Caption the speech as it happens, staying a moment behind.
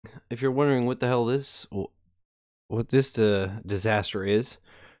if you're wondering what the hell what this disaster is,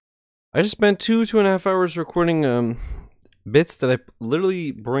 I just spent 2.5 hours recording bits that I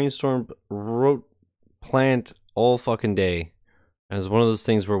literally brainstormed, wrote, planned all fucking day. And it was one of those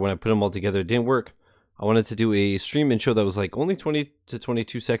things where when I put them all together, it didn't work. I wanted to do a stream intro that was like only 20 to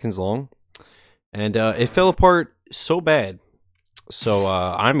 22 seconds long, and it fell apart so bad. So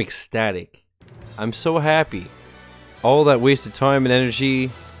I'm ecstatic. I'm so happy. All that wasted time and energy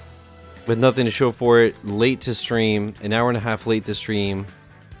with nothing to show for it, late to stream, an hour and a half late to stream.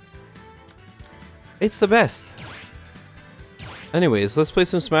 It's the best. Anyways, let's play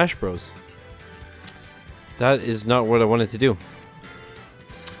some Smash Bros. That is not what I wanted to do.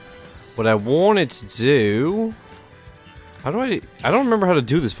 What I wanted to do... I don't remember how to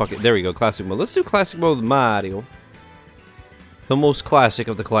do this fucking... There we go, classic mode. Let's do classic mode with Mario. The most classic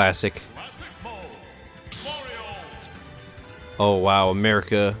of the classic. Oh, wow,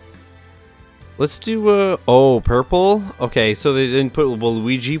 America. Let's do, oh, purple? Okay, so they didn't put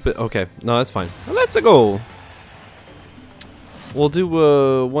Luigi, but okay. No, that's fine. Let's go. We'll do,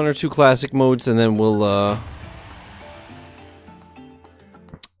 1 or 2 classic modes, and then we'll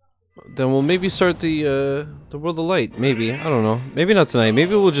maybe start the World of Light. Maybe. I don't know. Maybe not tonight.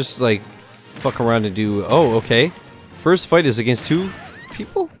 Maybe we'll just, like, fuck around and do... Oh, okay. First fight is against 2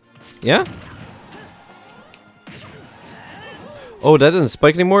 people? Yeah? Oh, that doesn't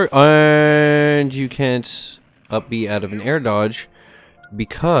spike anymore? And you can't up-B out of an air dodge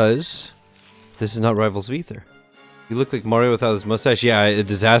because this is not Rivals of Aether. You look like Mario without his mustache. Yeah, a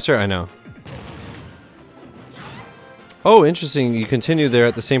disaster? I know. Oh, interesting. You continue there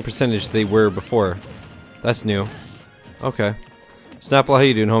at the same percentage they were before. That's new. Okay. Snapple, how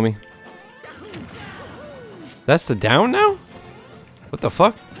you doing, homie? That's the down now? What the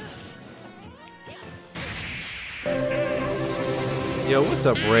fuck? Yo, what's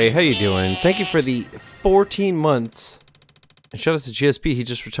up, Ray? How you doing? Thank you for the 14 months. And shout out to GSP, he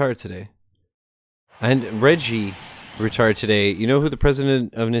just retired today. And Reggie retired today. You know who the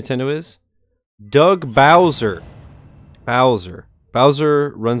president of Nintendo is? Doug Bowser. Bowser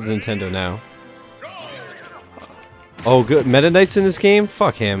runs Nintendo now. Oh, good. Meta Knight's in this game?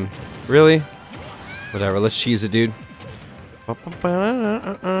 Fuck him. Really? Whatever, let's cheese it, dude. What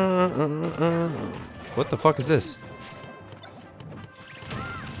the fuck is this?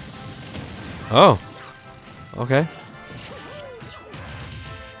 Oh. Okay.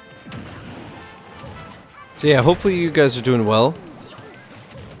 So yeah, hopefully you guys are doing well.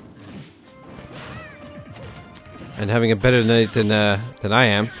 And having a better night than I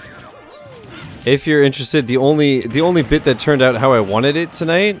am. If you're interested, the only bit that turned out how I wanted it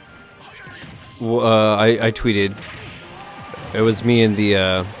tonight, I tweeted. It was me and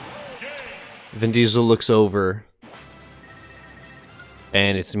the Vin Diesel looks over,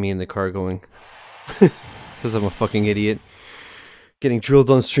 and it's me in the car going, because I'm a fucking idiot. Getting drilled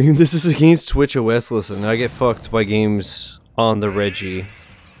on stream. This is against Twitch OS. Listen, I get fucked by games on the Reggie.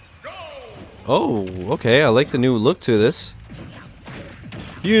 Oh, okay. I like the new look to this.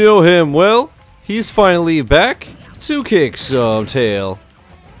 You know him well. He's finally back to kick some tail.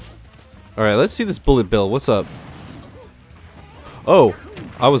 Alright, let's see this Bullet Bill. What's up? Oh,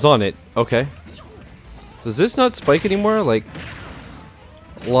 I was on it. Okay. Does this not spike anymore? Like,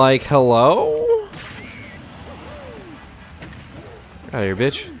 hello? Get out of here,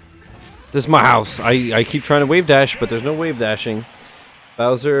 bitch. This is my house. I keep trying to wave dash, but there's no wave dashing.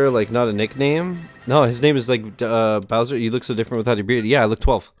 Bowser, like, not a nickname? No, his name is, like, Bowser. You look so different without your beard. Yeah, I look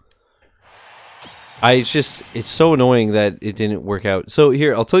 12. It's so annoying that it didn't work out. So,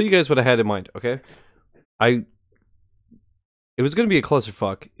 here, I'll tell you guys what I had in mind, okay? It was gonna be a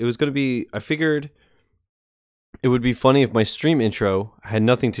clusterfuck. It was gonna be... I figured it would be funny if my stream intro had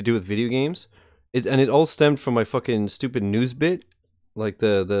nothing to do with video games. And it all stemmed from my fucking stupid news bit. Like,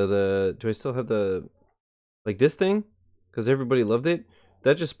 do I still have the... Like, this thing? Because everybody loved it.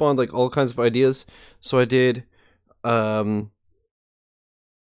 That just spawned, like, all kinds of ideas. So I did... I'm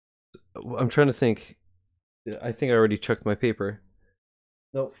trying to think. I think I already checked my paper.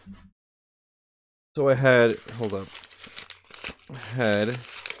 Nope. So I had... Hold up. I had...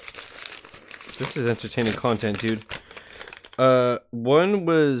 This is entertaining content, dude. One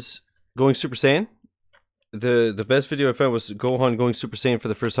was going Super Saiyan. The best video I found was Gohan going Super Saiyan for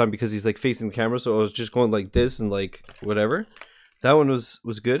the first time because he's, like, facing the camera. So I was just going like this and, like, whatever. That one was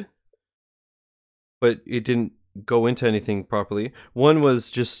good. But it didn't go into anything properly. One was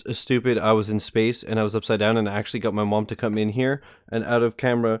just a stupid, I was in space and I was upside down and I actually got my mom to come in here and out of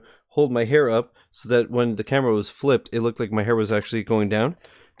camera hold my hair up so that when the camera was flipped, it looked like my hair was actually going down.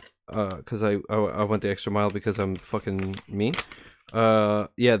 Because I went the extra mile because I'm fucking me.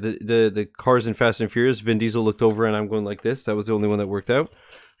 Yeah, the cars in Fast and Furious, Vin Diesel looked over and I'm going like this. That was the only one that worked out.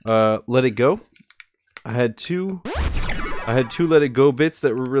 Let It Go. I had two Let It Go bits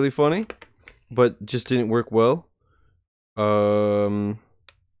that were really funny, but just didn't work well. I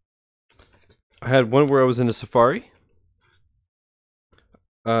had one where I was in a safari.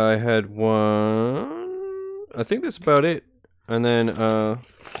 I had one. I think that's about it. And then,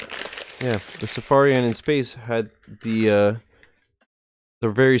 yeah, the safari and in space had the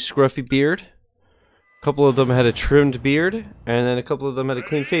very scruffy beard. A couple of them had a trimmed beard, and then a couple of them had a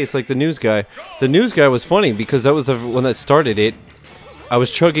clean face, like the news guy. The news guy was funny because that was the one that started it. I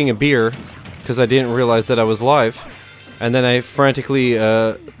was chugging a beer because I didn't realize that I was live, and then I frantically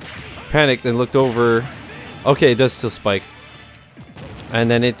panicked and looked over. Okay, it does still spike. And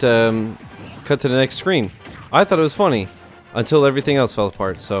then it cut to the next screen. I thought it was funny until everything else fell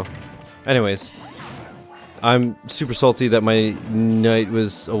apart. So, anyways, I'm super salty that my night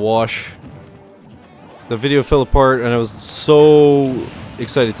was a wash. The video fell apart, and I was so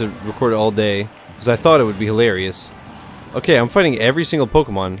excited to record it all day because I thought it would be hilarious. Okay, I'm fighting every single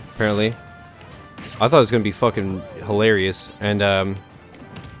Pokemon apparently. I thought it was gonna be fucking hilarious, and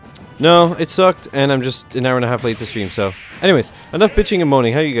no, it sucked, and I'm just an hour and a half late to stream, so... Anyways, enough bitching and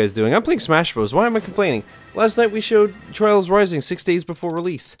moaning. How you guys doing? I'm playing Smash Bros. Why am I complaining? Last night we showed Trials Rising 6 days before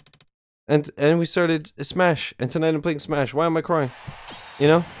release. And we started Smash, and tonight I'm playing Smash. Why am I crying? You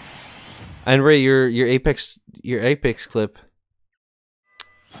know? And Ray, your Apex clip...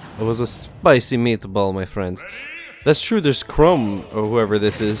 It was a spicy meatball, my friend. That's true, there's Chrome, or whoever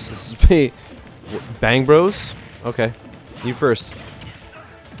this is. This is me. Bang Bros? Okay. You first.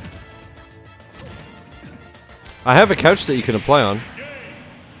 I have a couch that you can apply on.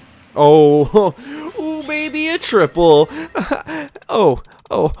 Oh, oh, baby, a triple. Oh,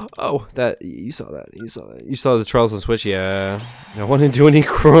 that you saw that. You saw the Trials on Switch. Yeah. I want to do any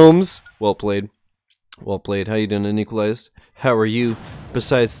chromes. Well played. Well played. How you doing, Unequalized? How are you?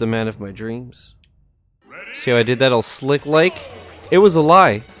 Besides the man of my dreams. See how I did that all slick like? It was a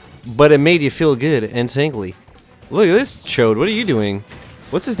lie, but it made you feel good and tingly. Look at this chode. What are you doing?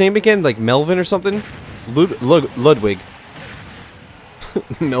 What's his name again? Like Melvin or something? Ludwig.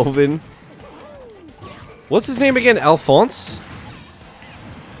 Melvin. What's his name again? Alphonse?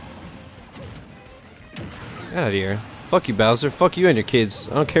 Get out of here. Fuck you, Bowser. Fuck you and your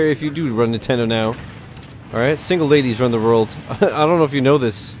kids. I don't care if you do run Nintendo now. Alright? Single ladies run the world. I don't know if you know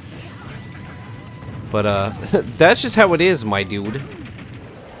this. But, that's just how it is, my dude.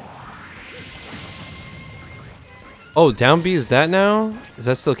 Oh, down B is that now? Is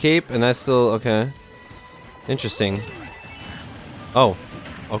that still Cape? And that's still... okay. Interesting. Oh,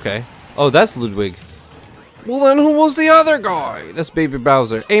 okay. Oh, that's Ludwig. Well, then who was the other guy? That's Baby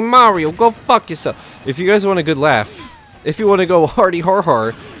Bowser. Hey, Mario, go fuck yourself. If you guys want a good laugh, if you want to go hardy har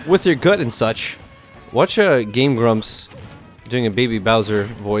har with your gut and such, watch Game Grumps doing a Baby Bowser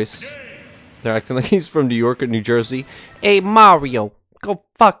voice. They're acting like he's from New York or New Jersey. Hey, Mario, go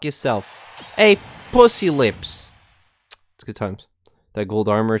fuck yourself. Hey, pussy lips. It's good times. That gold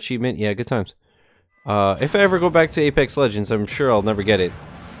armor achievement, yeah, good times. If I ever go back to Apex Legends, I'm sure I'll never get it.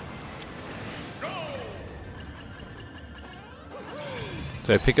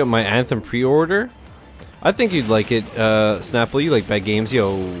 Do I pick up my Anthem pre-order? I think you'd like it, Snapple. You like bad games,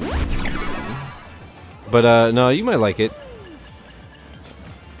 yo. But, no, you might like it.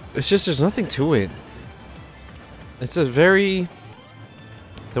 It's just, there's nothing to it. It's a very...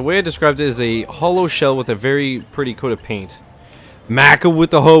 The way I described it is a hollow shell with a very pretty coat of paint. Macca with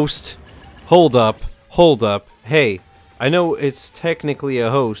the host! Hold up. Hold up. Hey, I know it's technically a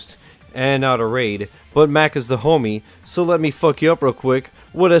host and not a raid, but Mac is the homie, so let me fuck you up real quick.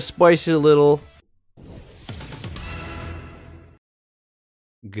 What a spicy little...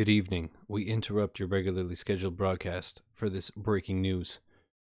 Good evening. We interrupt your regularly scheduled broadcast for this breaking news.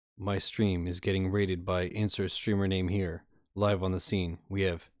 My stream is getting raided by insert streamer name here. Live on the scene, we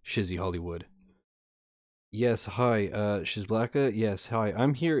have Shizzy Hollywood. Yes, hi, Shizblacka. Yes, hi.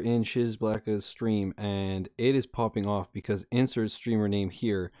 I'm here in Shizblacka's stream, and it is popping off because insert streamer name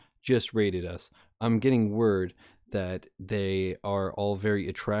here just raided us. I'm getting word that they are all very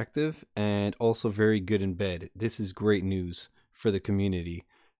attractive and also very good in bed. This is great news for the community,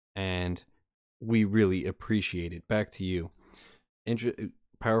 and we really appreciate it. Back to you.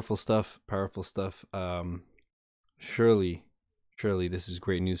 Powerful stuff, powerful stuff. Surely this is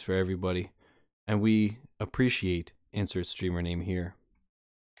great news for everybody, and we appreciate insert streamer name here.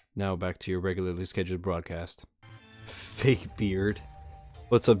 Now back to your regularly scheduled broadcast. Fake beard.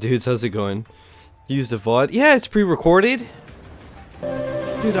 What's up, dudes? How's it going? Use the VOD? Yeah, it's pre-recorded.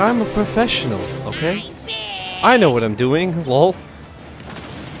 Dude, I'm a professional, okay? I know what I'm doing, lol.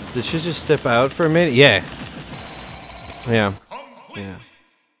 Did she just step out for a minute? Yeah. Yeah. Yeah.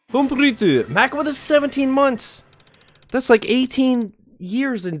 Complete. Mac with a 17 months. That's like 18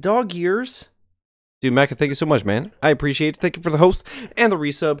 years in dog years. Dude, Mac, thank you so much, man. I appreciate it. Thank you for the host and the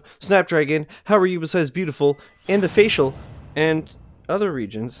resub. Snapdragon, how are you besides beautiful? And the facial and other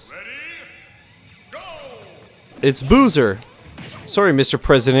regions. Ready? Go! It's Boozer. Sorry, Mr.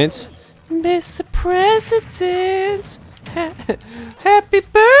 President. Mr. President. Happy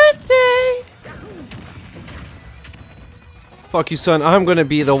birthday. Fuck you, son. I'm gonna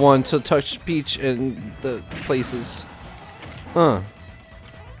be the one to touch Peach in the places.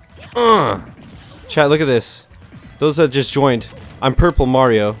 Chat, look at this. Those that just joined. I'm Purple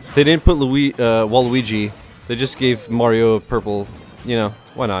Mario. They didn't put Waluigi. They just gave Mario a purple. You know,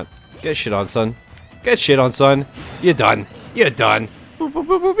 why not? Get shit on, son. Get shit on, son. You're done. You're done. Boop, boop,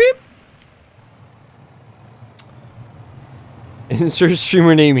 boop, boop, beep. Insert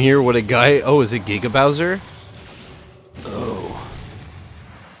streamer name here. What a guy. Oh, is it Giga Bowser? Oh.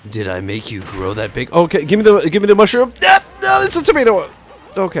 Did I make you grow that big? Okay, give me the mushroom. Ah, no, it's a tomato.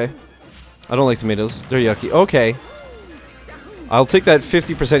 Okay. I don't like tomatoes. They're yucky. Okay. I'll take that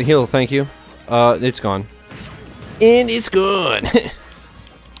 50% heal, thank you. It's gone. And it's gone.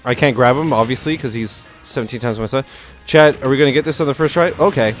 I can't grab him, obviously, because he's 17 times my size. Chat, are we going to get this on the first try?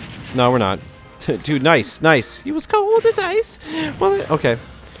 Okay. No, we're not. Dude, nice, nice. He was cold as ice. Well, okay.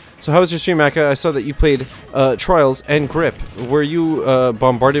 So how was your stream, Maka? I saw that you played Trials and Grip. Were you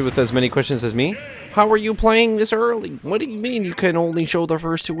bombarded with as many questions as me? How are you playing this early? What do you mean you can only show the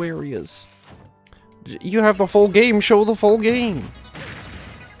first 2 areas? You have the full game, show the full game.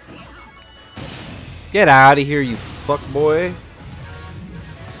 Get out of here, you fuck boy.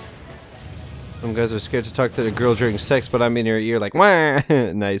 Some guys are scared to talk to the girl during sex, but I'm in your ear like, wah.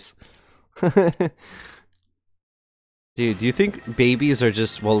 Nice. Dude, do you think babies are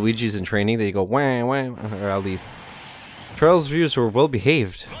just Waluigi's in training? They go, wah, wah, or I'll leave. Trials viewers were well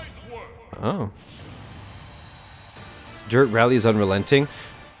behaved. Oh. Dirt Rally is unrelenting.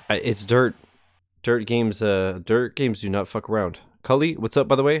 It's dirt. Dirt games do not fuck around. Cully, what's up,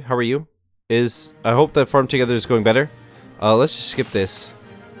 by the way? How are you? I hope that Farm Together is going better. Let's just skip this.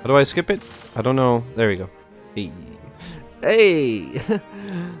 How do I skip it? I don't know. There we go. Hey. Hey!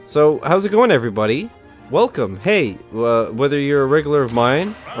 So, how's it going, everybody? Welcome. Hey, whether you're a regular of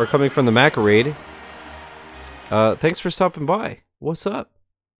mine or coming from the Macarade, thanks for stopping by. What's up?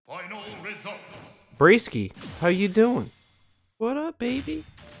 Final results. Brasky, how you doing? What up, baby?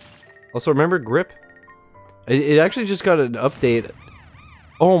 Also, remember Grip? It actually just got an update.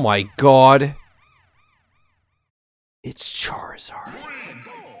 Oh my god. It's Charizard. 3,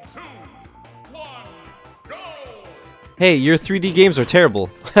 2, 1, go! Hey, your 3D games are terrible.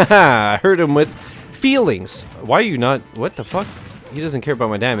 Haha, I heard him with feelings. Why are you not? What the fuck? He doesn't care about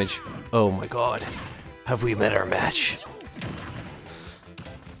my damage. Oh my god. Have we met our match?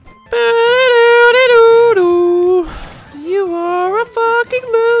 You are a fucking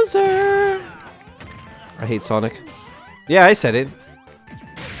loser. I hate Sonic. Yeah, I said it.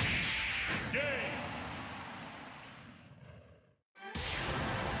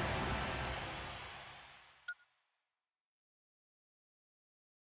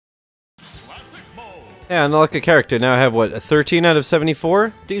 Yeah, unlock a character. Now I have, what, a 13 out of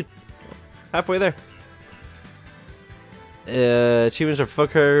 74? Dude, halfway there. Achievements are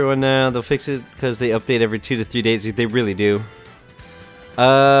fuck everyone now. They'll fix it because they update every 2 to 3 days. They really do.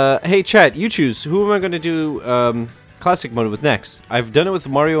 Hey, chat, you choose. Who am I going to do classic mode with next? I've done it with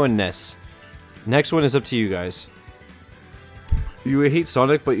Mario and Ness. Next one is up to you guys. You hate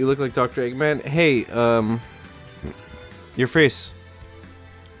Sonic, but you look like Dr. Eggman? Hey, your face.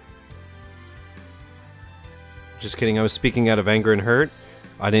 Just kidding, I was speaking out of anger and hurt.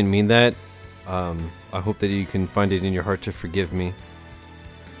 I didn't mean that. I hope that you can find it in your heart to forgive me.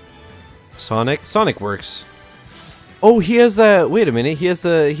 Sonic? Sonic works. Oh, he has the... Wait a minute, he has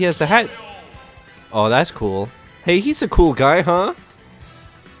the hat. Oh, that's cool. Hey, he's a cool guy, huh?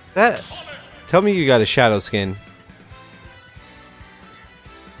 That... Tell me you got a shadow skin.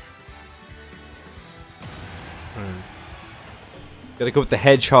 Gotta go with the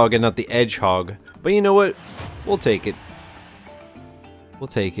hedgehog and not the edgehog. But you know what? We'll take it. We'll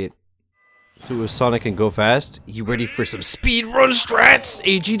take it. So if Sonic can go fast, you ready for some speed run strats?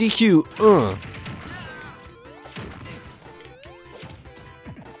 AGDQ.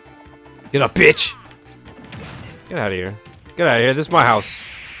 Get up, bitch! Get out of here. Get out of here. This is my house.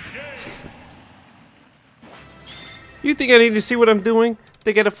 You think I need to see what I'm doing?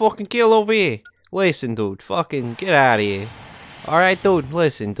 They get a fucking kill over here. Listen, dude. Fucking get out of here. Alright, dude.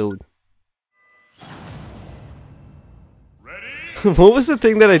 Listen, dude. Ready? What was the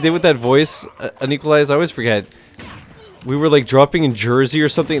thing that I did with that voice? Unequalized? I always forget. We were like dropping in Jersey or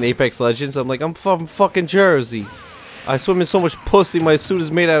something in Apex Legends. I'm like, I'm from fucking Jersey. I swim in so much pussy, my suit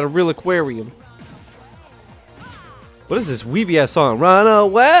is made out of real aquarium. What is this weeby ass song? Run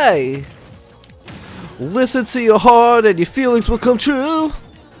away! Listen to your heart and your feelings will come true.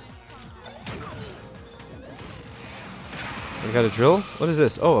 I got a drill? What is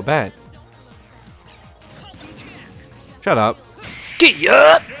this? Oh, a bat. Shut up. Get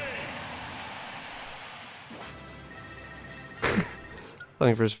ya!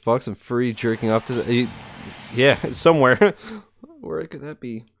 Playing for fucks and free jerking off to the... yeah, somewhere. Where could that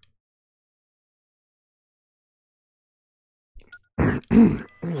be?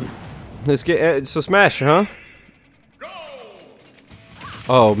 Let's get... so Smash, huh?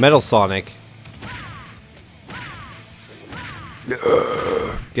 Oh, Metal Sonic.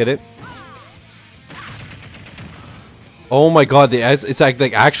 Get it? Oh my god, it's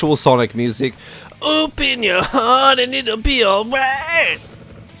like actual Sonic music. Open your heart and it'll be alright.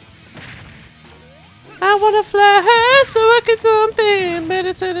 I wanna fly high so I can something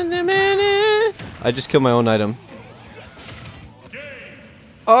better than a minute. I just killed my own item.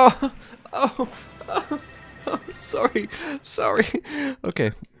 Oh, sorry.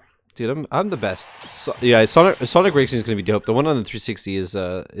 Okay, dude, I'm the best. So, yeah, Sonic Racing is gonna be dope. The one on the 360 is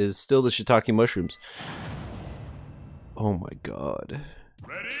still the shiitake mushrooms. Oh my god,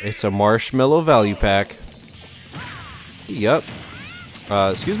 it's a marshmallow value pack. Yup.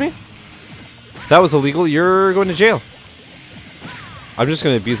 Excuse me. That was illegal. You're going to jail. I'm just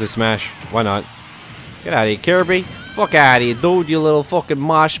gonna abuse the Smash. Why not? Get out of here, Kirby. Fuck out of here, dude, you little fucking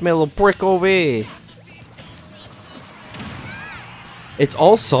marshmallow prick over here. It's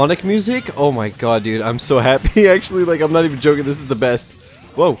all Sonic music? Oh my god, dude, I'm so happy. Actually, like, I'm not even joking, this is the best.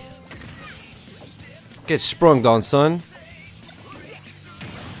 Whoa. Get sprung on, son.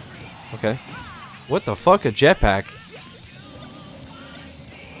 Okay. What the fuck, a jetpack?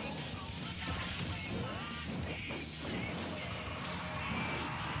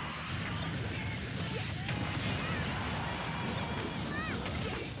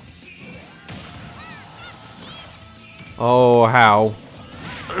 Oh, how?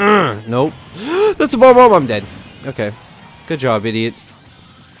 Nope. That's a bomb. I'm dead. Okay. Good job, idiot.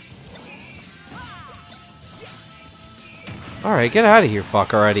 Alright, get out of here,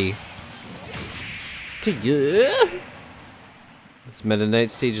 fuck, already. Okay, yeah. This Meta Knight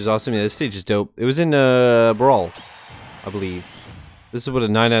stage is awesome. Yeah, this stage is dope. It was in, Brawl, I believe. This is what a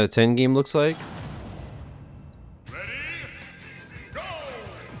 9 out of 10 game looks like.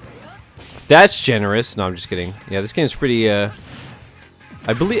 That's generous. No, I'm just kidding. Yeah, this game's pretty, I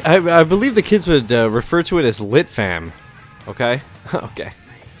believe the kids would, refer to it as Lit Fam. Okay? Okay.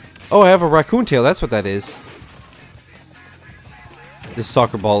 Oh, I have a raccoon tail. That's what that is. This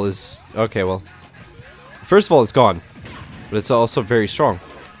soccer ball is... okay, well... first of all, it's gone. But it's also very strong.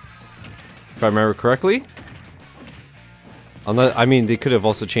 If I remember correctly. I mean, they could have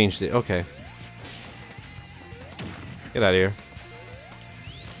also changed it. Okay. Get out of here.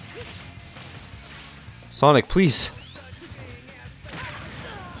 Sonic, please.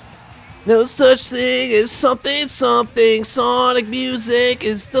 No such thing as something. Sonic music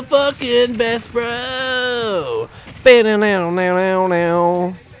is the fucking best, bro. Yeah,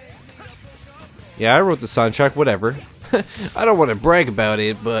 I wrote the soundtrack, whatever. I don't want to brag about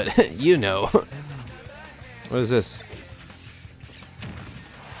it, but you know. What is this?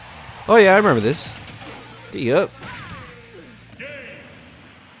 Oh yeah, I remember this. Yup.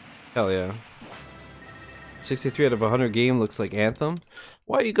 Hell yeah. 63 out of 100 game looks like Anthem.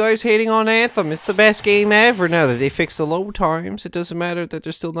 Why are you guys hating on Anthem? It's the best game ever. Now that they fixed the load times, it doesn't matter that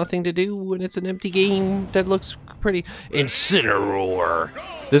there's still nothing to do and it's an empty game that looks pretty. Incineroar.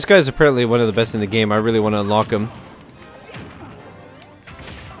 This guy's apparently one of the best in the game. I really want to unlock him.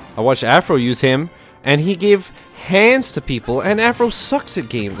 I watched Afro use him and he gave hands to people and Afro sucks at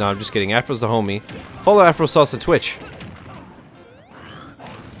games. No, I'm just kidding. Afro's the homie. Follow Afro Sauce on Twitch.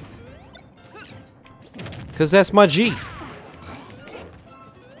 Cause that's my G.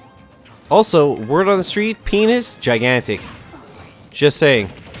 Also, word on the street, penis, gigantic. Just saying.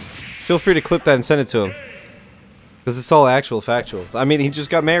 Feel free to clip that and send it to him. Because it's all actual factual. I mean, he just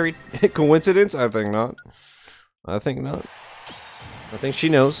got married. Coincidence? I think not. I think not. I think she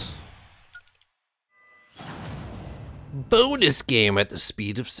knows. Bonus game at the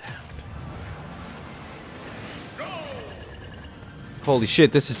speed of sound. Holy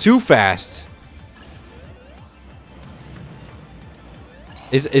shit, this is too fast.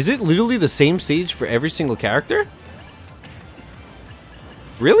 Is it literally the same stage for every single character?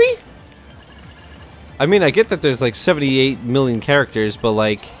 Really? I mean, I get that there's like 78 million characters, but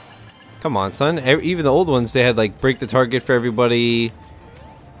like, come on, son. Even the old ones, they had like break the target for everybody.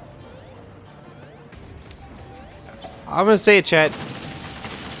 I'm gonna say it, chat.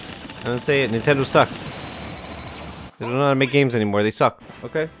 I'm gonna say it. Nintendo sucks. They don't know how to make games anymore. They suck.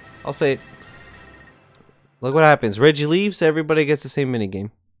 Okay? I'll say it. Look what happens. Reggie leaves, everybody gets the same minigame.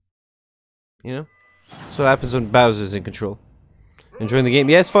 You know? That's what happens when Bowser's in control. Enjoying the game?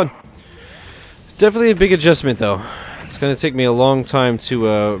 Yeah, it's fun. It's definitely a big adjustment, though. It's gonna take me a long time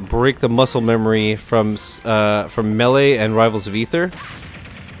to break the muscle memory from Melee and Rivals of Aether.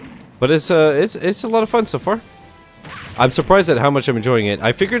 But it's a lot of fun so far. I'm surprised at how much I'm enjoying it.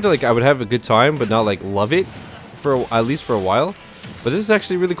 I figured like I would have a good time, but not like love it for at least for a while. But this is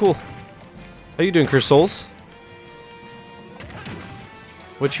actually really cool. How you doing, Cursed Souls?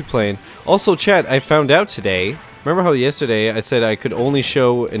 What you playing? Also, chat, I found out today. Remember how yesterday I said I could only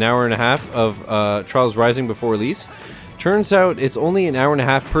show an hour and a half of Trials Rising before release? Turns out it's only an hour and a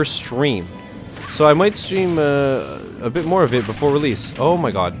half per stream. So I might stream a bit more of it before release. Oh my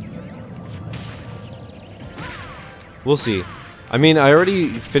god. We'll see. I mean, I already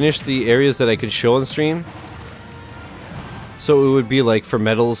finished the areas that I could show on stream. So it would be like for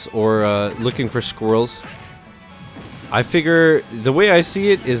medals or looking for squirrels. I figure the way I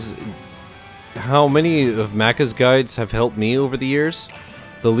see it is how many of Macca's guides have helped me over the years.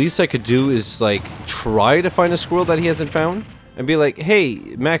 The least I could do is like try to find a squirrel that he hasn't found and be like, hey,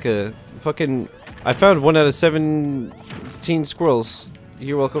 Macca, fucking, I found 1 out of 17 squirrels.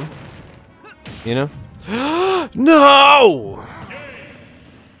 You're welcome. You know? No!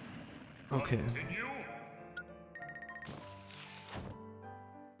 Okay.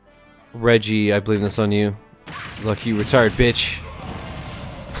 Reggie, I blame this on you. Lucky you retired, bitch.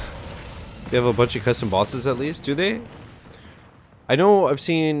 They have a bunch of custom bosses at least, do they? I know I've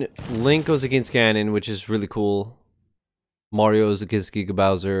seen Link goes against Ganon, which is really cool. Mario's against Giga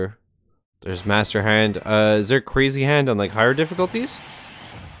Bowser. There's Master Hand. Is there Crazy Hand on like higher difficulties?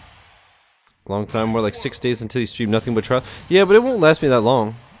 Long time, more like 6 days until you stream nothing but Trials. Yeah, but it won't last me that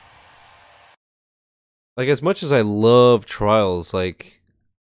long. Like, as much as I love Trials, like,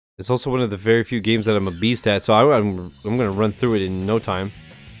 it's also one of the very few games that I'm a beast at, so I'm gonna run through it in no time.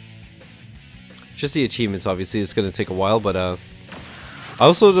 Just the achievements, obviously, it's gonna take a while, but I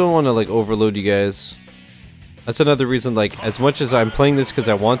also don't want to like overload you guys. That's another reason, like, as much as I'm playing this because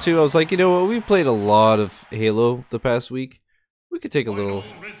I want to, I was like, you know what, we played a lot of Halo the past week. We could take a little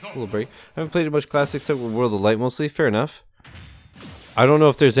break. I haven't played much classic except with World of Light mostly. Fair enough. I don't know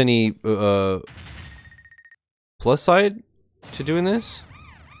if there's any plus side to doing this.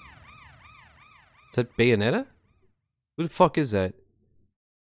 Is that Bayonetta? Who the fuck is that?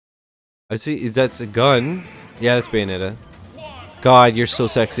 I see. Is that a gun? Yeah, that's Bayonetta. God, you're so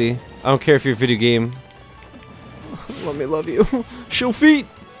sexy. I don't care if you're a video game. Let me love you. Show feet.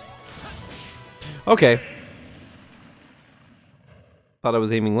 Okay. Thought I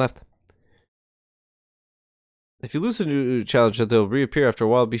was aiming left. If you lose a new challenge that they'll reappear after a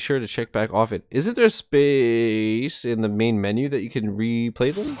while, be sure to check back often. Isn't there space in the main menu that you can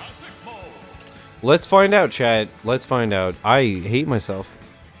replay them? Let's find out, chat. Let's find out. I hate myself.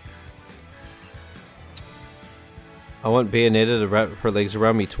 I want Bayonetta to wrap her legs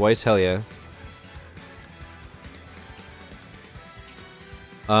around me twice. Hell yeah.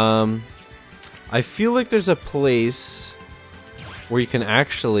 I feel like there's a place where you can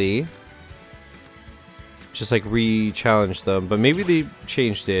actually just like re-challenge them, but maybe they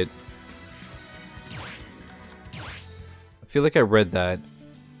changed it. I feel like I read that.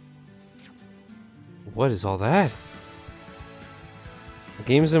 What is all that?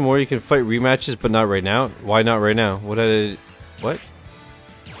 Games and more you can fight rematches, but not right now. Why not right now? What?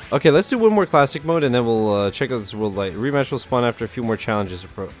 Okay, let's do one more classic mode and then we'll check out this World Light. Rematch will spawn after a few more challenges.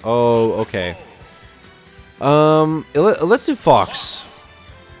 Oh, okay. Let's do Fox.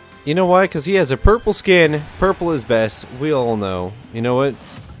 You know why? Because he has a purple skin. Purple is best. We all know. You know what?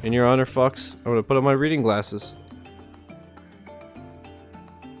 In your honor, Fox, I'm gonna put on my reading glasses.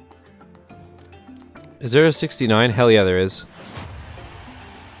 Is there a 69? Hell yeah, there is.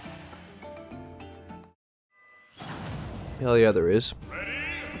 Hell yeah, there is.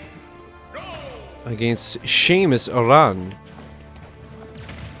 Against Seamus Aran.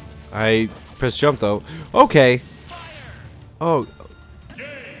 I pressed jump though. Okay. Oh.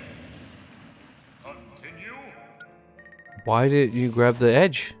 Why did you grab the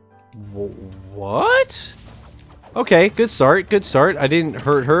edge? What? Okay, good start. Good start. I didn't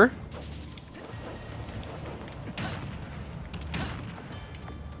hurt her.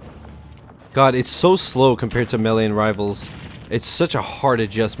 God, it's so slow compared to Melee and Rivals. It's such a hard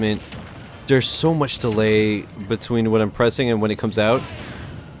adjustment. there's so much delay between when I'm pressing and when it comes out.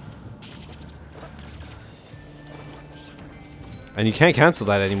 And you can't cancel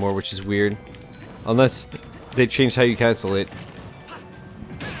that anymore, which is weird. Unless they changed how you cancel it.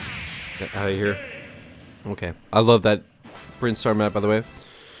 Get out of here. Okay. I love that Brinstar map, by the way.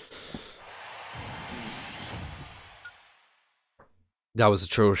 That was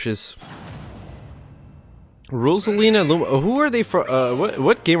atrocious. Rosalina Luma. Who are they from?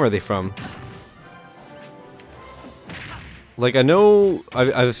 What game are they from? Like, I know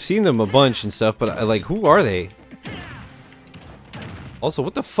I've seen them a bunch and stuff, but like, who are they? Also,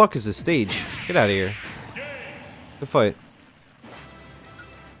 what the fuck is this stage? Get out of here. Good fight.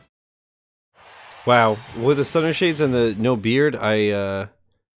 Wow, with the Thunder Shades and the no beard, I'll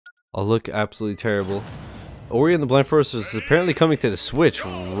look absolutely terrible. Ori and the Blind Forest is apparently coming to the Switch.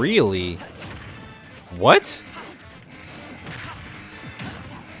 Really? What?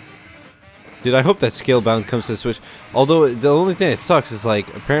 Dude, I hope that Scalebound comes to the Switch. Although, the only thing that sucks is,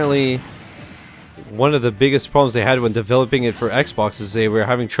 like, apparently one of the biggest problems they had when developing it for Xbox is they were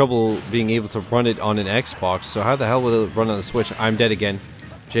having trouble being able to run it on an Xbox. So how the hell will it run on the Switch? I'm dead again.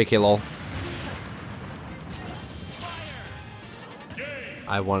 JK lol.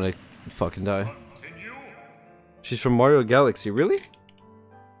 I want to fucking die. She's from Mario Galaxy, really?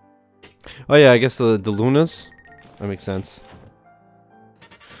 Oh yeah, I guess the Lunas. That makes sense.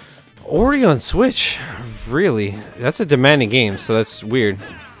 Ori on Switch? Really? That's a demanding game, so that's weird.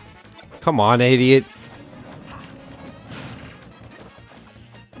 Come on, idiot.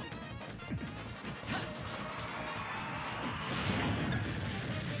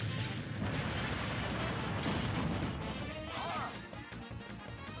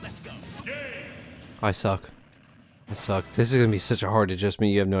 I suck. I suck. This is gonna be such a hard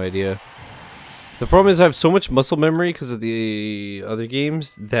adjustment, you have no idea. The problem is I have so much muscle memory because of the other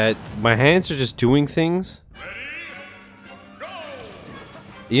games that my hands are just doing things.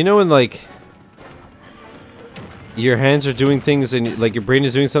 You know when, like, your hands are doing things and, like, your brain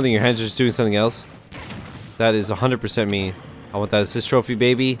is doing something, your hands are just doing something else? That is 100% me. I want that assist trophy,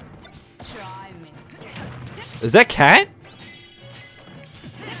 baby. Is that Cat?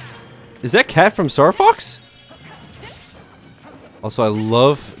 Is that Cat from Star Fox? Also, I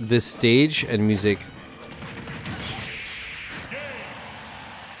love this stage and music.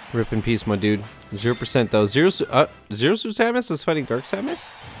 Rip in peace, my dude. 0% though. Zero Suit Samus is fighting Dark Samus?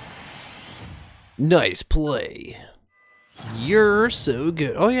 Nice play. You're so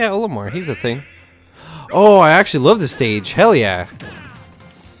good. Oh yeah, Olimar, he's a thing. Oh, I actually love this stage. Hell yeah.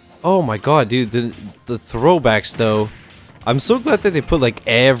 Oh my god, dude. The throwbacks though. I'm so glad that they put like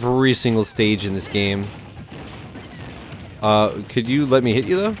every single stage in this game. Could you let me hit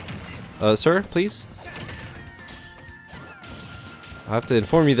you though? Sir, please? I have to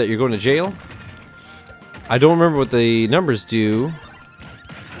inform you that you're going to jail. I don't remember what the numbers do.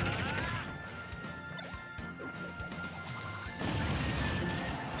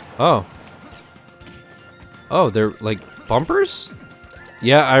 Oh. Oh, they're like bumpers?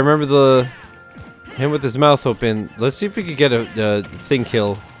 Yeah, I remember him with his mouth open. Let's see if we could get a thing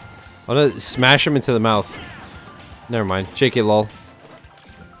kill. I want to smash him into the mouth. Never mind. JK lol.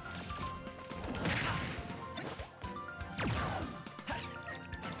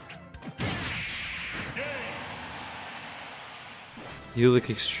 You look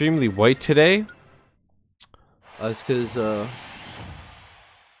extremely white today. That's because,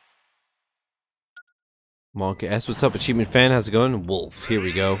 Monk asks, what's up, achievement fan? How's it going? Wolf, here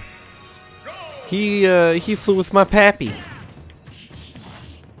we go. He flew with my pappy.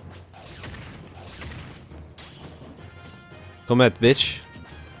 Come at, bitch.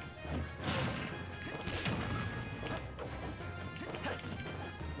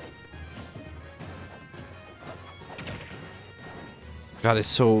 God, it's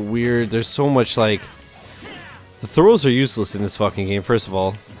so weird. There's so much, like... The throws are useless in this fucking game, first of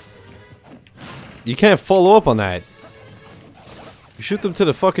all. You can't follow up on that. You shoot them to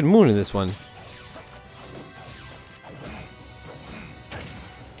the fucking moon in this one.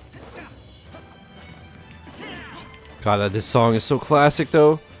 God, this song is so classic,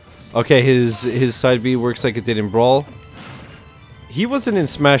 though. Okay, his side B works like it did in Brawl. He wasn't in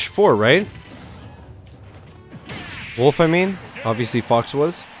Smash 4, right? Wolf, I mean. Obviously, Fox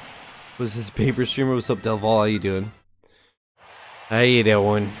was. Was his paper streamer? What's up, Delval? How you doing? How you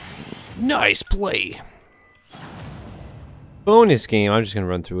doing? Nice play. Bonus game. I'm just gonna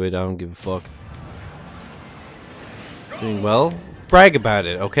run through it. I don't give a fuck. Doing well. Brag about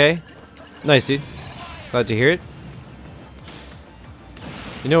it, okay? Nice, dude. Glad to hear it.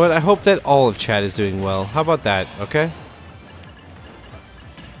 You know what? I hope that all of chat is doing well. How about that, okay?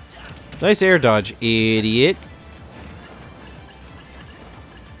 Nice air dodge, idiot.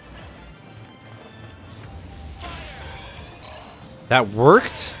 That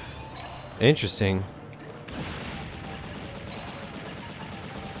worked? Interesting.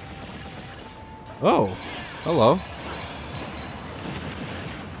 Oh, hello.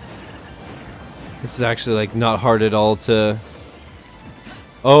 This is actually like not hard at all to...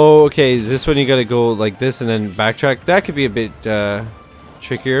 Oh, okay, this one you gotta go like this and then backtrack. That could be a bit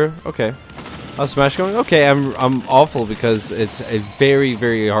trickier. Okay. How's Smash going? Okay, I'm awful because it's a very,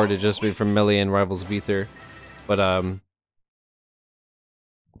 very hard adjustment from Melee and Rivals of Aether. But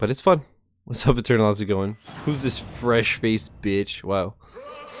it's fun. What's up, Eternal? How's it going? Who's this fresh-faced bitch? Wow.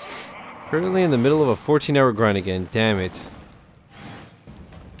 Currently in the middle of a 14-hour grind again. Damn it.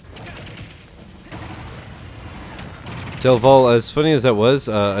 Delval, as funny as that was,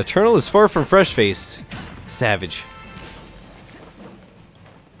 Eternal is far from fresh-faced. Savage.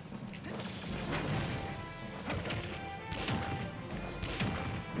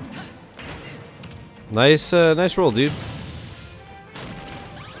 Nice, nice roll, dude.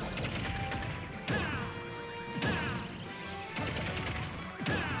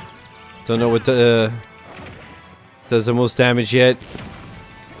 Don't know what does the most damage yet.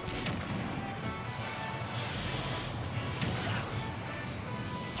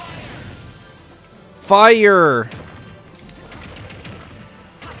 Fire!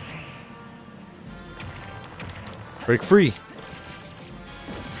 Break free.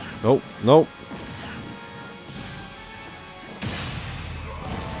 Nope, nope.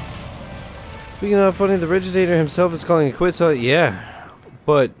 Speaking of funny, the Reginator himself is calling it quits. Yeah.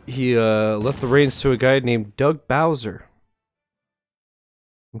 But he left the reins to a guy named Doug Bowser.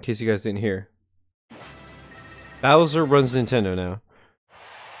 In case you guys didn't hear. Bowser runs Nintendo now.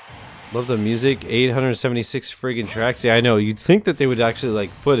 Love the music. 876 friggin' tracks. Yeah, I know. You'd think that they would actually like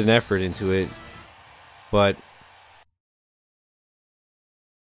put an effort into it. But...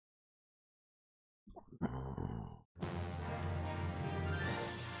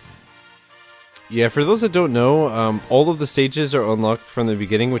 yeah, for those that don't know, all of the stages are unlocked from the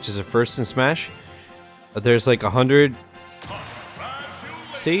beginning, which is a first in Smash. There's like 100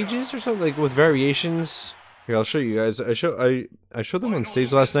 stages or something, like with variations. Here, I'll show you guys. I showed them on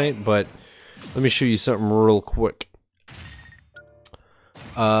stage last night, but let me show you something real quick.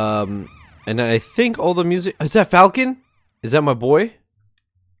 And I think all the music... Is that Falcon? Is that my boy?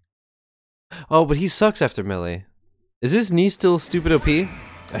 Oh, but he sucks after Melee. Is this knee still stupid OP?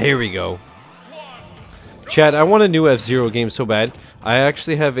 Here we go. Chat, I want a new F-Zero game so bad. I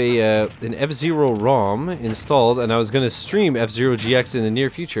actually have a an F-Zero ROM installed, and I was gonna stream F-Zero GX in the near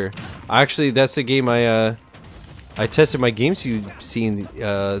future. Actually, that's the game I tested my GameCube scene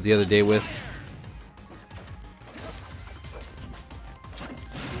the other day with.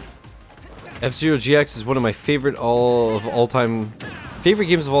 F-Zero GX is one of my favorite favorite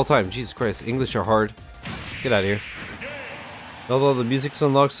games of all time. Jesus Christ, English are hard. Get out of here. Although the music's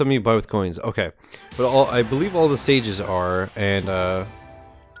unlocked, some you buy with coins. Okay, but I believe all the stages are, and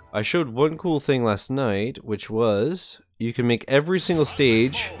I showed one cool thing last night, which was you can make every single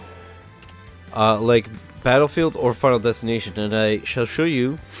stage like Battlefield or Final Destination, and I shall show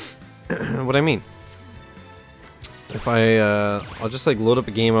you what I mean. If I'll just like load up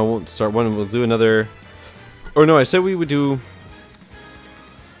a game. I won't start one. We'll do another. Or no, I said we would do.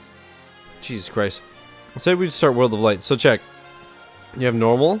 Jesus Christ! I said we'd start World of Light. So check. You have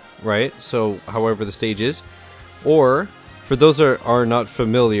normal, right? So, however the stage is. Or, for those that are not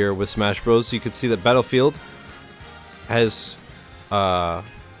familiar with Smash Bros, you can see that Battlefield has left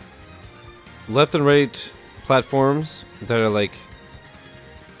and right platforms that are like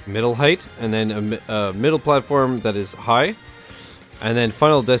middle height, and then a middle platform that is high, and then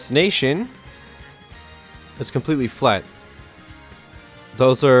Final Destination is completely flat.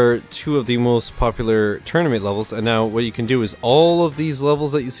 Those are two of the most popular tournament levels, and now what you can do is all of these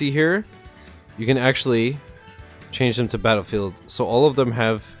levels that you see here, you can actually change them to Battlefield. So all of them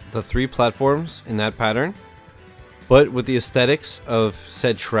have the 3 platforms in that pattern, but with the aesthetics of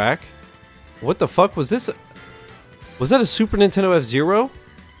said track. What the fuck was this? Was that a Super Nintendo F-Zero?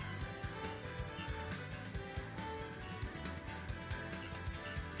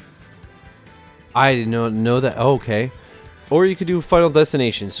 I did not know that. Oh, okay. Or you could do Final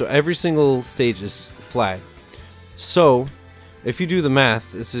Destination, so every single stage is flat. So, if you do the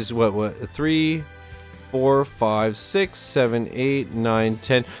math, this is what 3, 4, 5, 6, 7, 8, 9,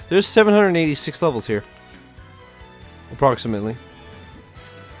 10. There's 786 levels here. Approximately.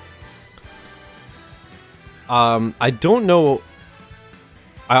 I don't know.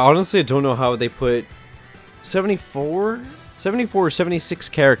 I honestly don't know how they put 74 74 or 76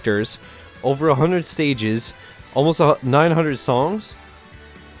 characters, over 100 stages, almost 900 songs.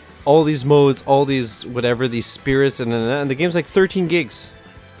 All these modes, all these whatever, these spirits, and the game's like 13 gigs.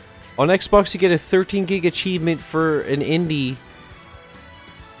 On Xbox, you get a 13 gig achievement for an indie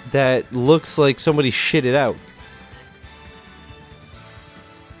that looks like somebody shit it out.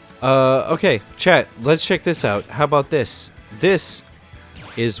 Okay, chat, let's check this out. How about this? This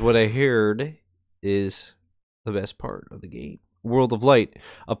is what I heard is the best part of the game. World of Light.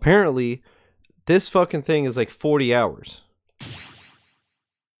 Apparently, this fucking thing is like 40 hours.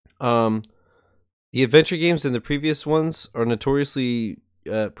 The adventure games in the previous ones are notoriously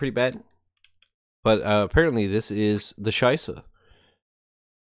pretty bad. But apparently this is the Shisa.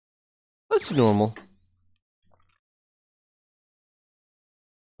 That's normal.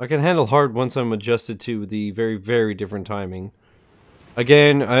 I can handle hard once I'm adjusted to the very, very different timing.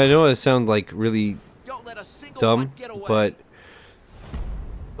 Again, I know I sound like really dumb, but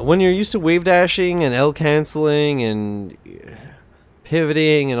when you're used to wave dashing and L canceling and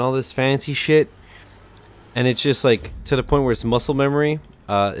pivoting and all this fancy shit, and it's just like to the point where it's muscle memory,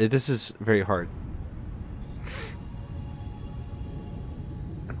 this is very hard.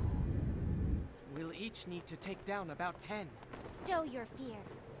 We'll each need to take down about 10. Stow your fear.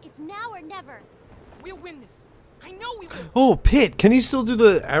 It's now or never. We'll win this. I know we will. Oh, Pit, can you still do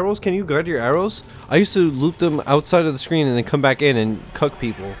the arrows? Can you guard your arrows? I used to loop them outside of the screen and then come back in and cuck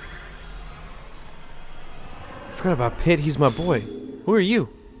people. I forgot about Pit, he's my boy. Who are you?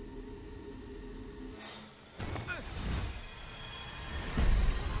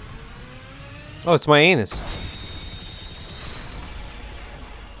 Oh, it's my anus.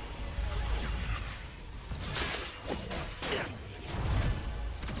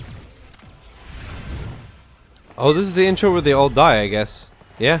 Oh, this is the intro where they all die, I guess.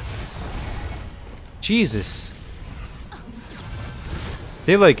 Yeah. Jesus.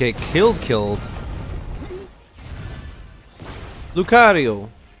 They like get killed. Lucario.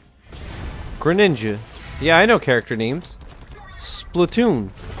 Greninja. Yeah, I know character names.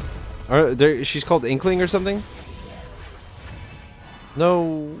 Splatoon. She's called Inkling or something?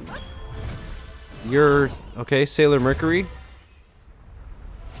 No. You're... Okay, Sailor Mercury.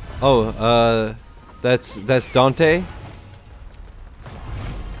 Oh, that's Dante.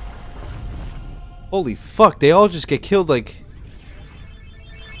 Holy fuck, they all just get killed like...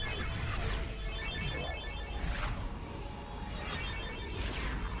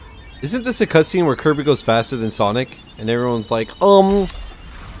 Isn't this a cutscene where Kirby goes faster than Sonic? And everyone's like, sorry,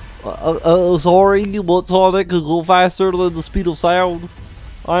 but Sonic could go faster than the speed of sound.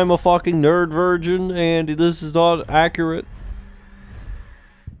 I'm a fucking nerd virgin, and this is not accurate.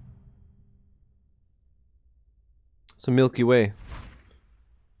 It's a Milky Way.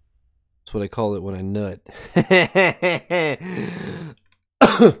 That's what I call it when I nut.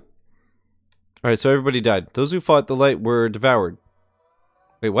 Alright, so everybody died. Those who fought the light were devoured.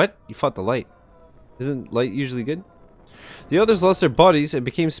 Wait, what? You fought the light. Isn't light usually good? The others lost their bodies and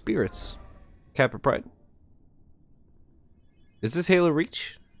became spirits. Kappa Pride. Is this Halo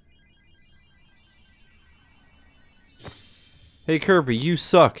Reach? Hey Kirby, you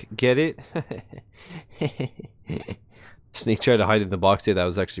suck. Get it? Snake tried to hide in the box. Yeah, that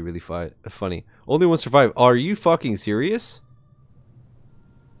was actually really funny. Only one survived. Are you fucking serious?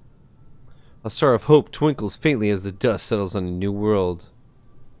 A star of hope twinkles faintly as the dust settles on a new world.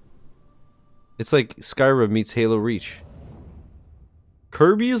 It's like Skyrim meets Halo Reach.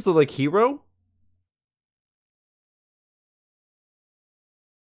 Kirby is the, like, hero?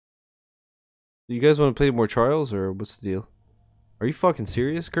 Do you guys want to play more Trials, or what's the deal? Are you fucking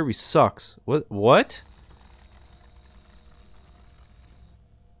serious? Kirby sucks. What?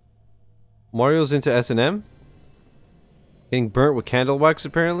 Mario's into S&M? Getting burnt with candle wax,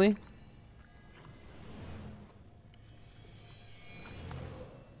 apparently?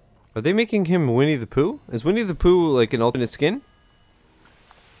 Are they making him Winnie the Pooh? Is Winnie the Pooh like an alternate skin?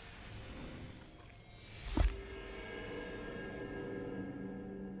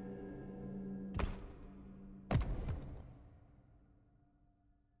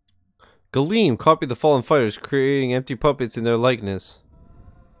 Galeem copied the Fallen Fighters, creating empty puppets in their likeness.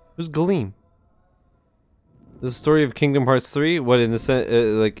 Who's Galeem? The story of Kingdom Hearts 3? What, in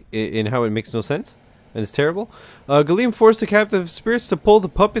the like in how it makes no sense and it's terrible? Galeem forced the captive spirits to pull the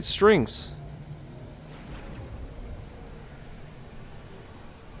puppet strings.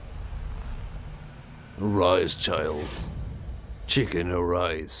 Arise, child. Chicken,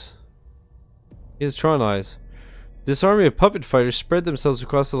 arise. He has Tron eyes. This army of puppet fighters spread themselves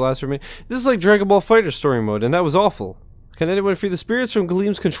across the last remaining. This is like Dragon Ball Fighter story mode, and that was awful. Can anyone free the spirits from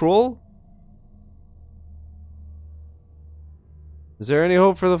Galeem's control? Is there any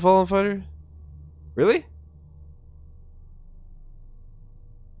hope for the fallen fighter? Really?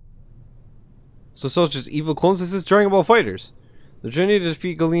 So Cell's just evil clones? This is Dragon Ball FighterZ. The journey to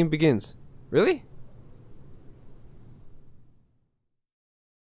defeat Galeem begins. Really?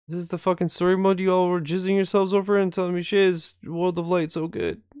 This is the fucking story mode you all were jizzing yourselves over and telling me shit is World of Light so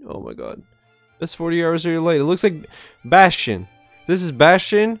good. Oh my god. Best 40 hours of your life. It looks like Bastion. This is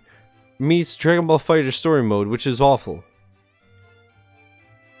Bastion meets Dragon Ball FighterZ story mode, which is awful.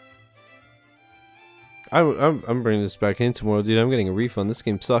 I'm bringing this back in tomorrow, dude. I'm getting a refund. This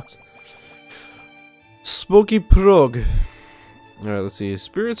game sucks. Smoky Prog. Alright, let's see.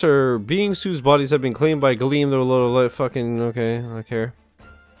 Spirits are beings whose bodies have been claimed by Galeem. They're a little fucking... Okay, I don't care.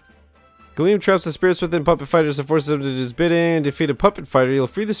 Galeem traps the spirits within puppet fighters and forces them to do his bidding. Defeat a puppet fighter. You'll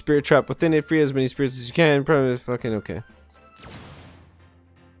free the spirit trap within it. Free as many spirits as you can. Probably fucking okay.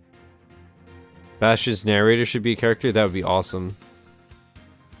 Bastion's narrator should be a character. That would be awesome.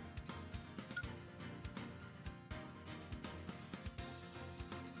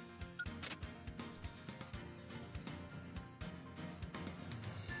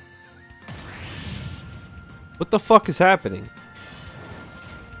 What the fuck is happening?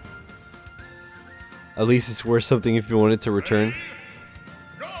 At least it's worth something if you want it to return.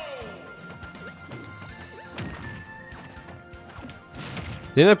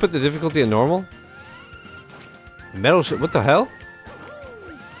 Didn't I put the difficulty at normal? Metal shit, what the hell?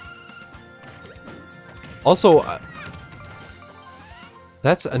 Also,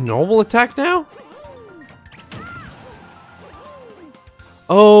 that's a normal attack now?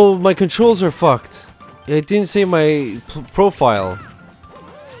 Oh, my controls are fucked. It didn't say my profile.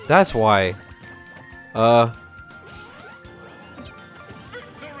 That's why.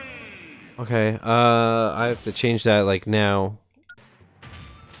 Okay, I have to change that like now.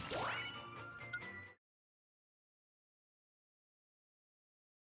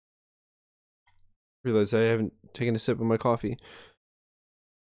 Realize I haven't taken a sip of my coffee.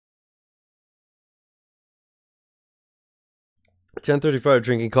 $10:35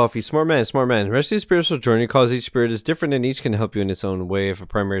 drinking coffee. Smart man, smart man. Rescue spiritual journey cause each spirit is different and each can help you in its own way. If a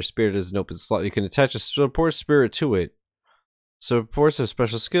primary spirit is an open slot, you can attach a support spirit to it. Supports have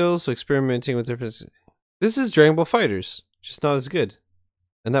special skills, so experimenting with different... This is Dragon Ball FighterZ, just not as good.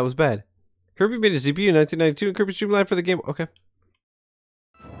 And that was bad. Kirby made a ZP in 1992 and Kirby Streamline for the game. Okay.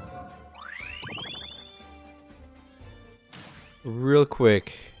 Real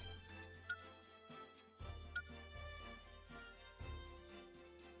quick.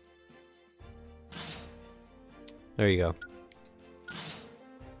 There you go.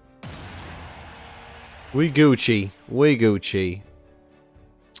 We Gucci. We Gucci.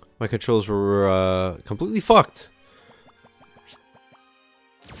 My controls were completely fucked.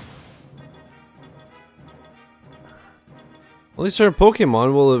 Only certain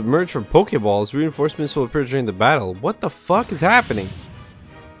Pokemon will emerge from Pokeballs. Reinforcements will appear during the battle. What the fuck is happening?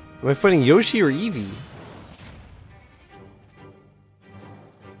 Am I fighting Yoshi or Eevee?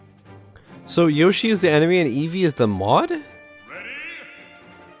 So Yoshi is the enemy and Eevee is the mod? Ready?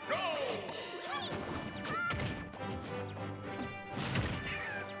 Go!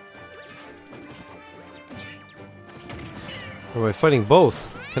 Or am I fighting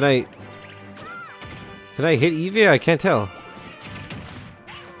both? Can I hit Eevee? I can't tell.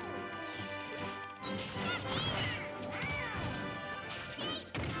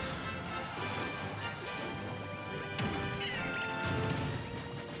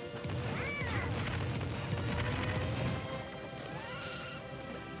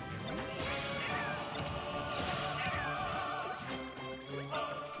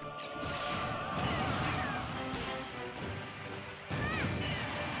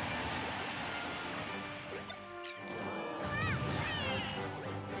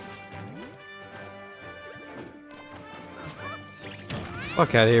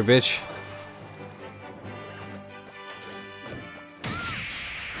 Fuck out of here, bitch.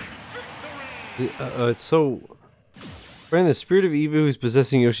 It's so... Brand the spirit of Eevee who's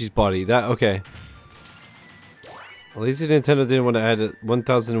possessing Yoshi's body. That, okay. At least Nintendo didn't want to add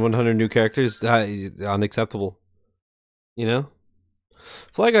 1,100 new characters. That is unacceptable. You know?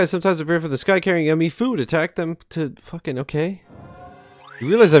 Fly guys sometimes appear from the sky carrying yummy food. Attack them to fucking... Okay. You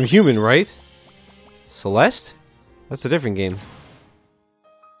realize I'm human, right? Celeste? That's a different game.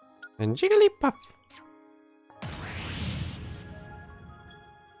 And Jigglypuff.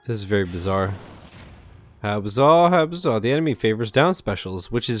 This is very bizarre. How bizarre, how bizarre. The enemy favors down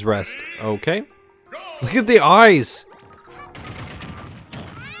specials, which is rest. Okay. Look at the eyes!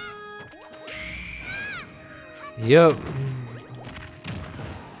 Yep.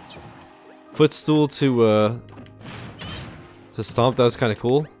 Footstool to To stomp, that was kind of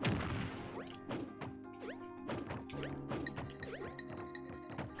cool.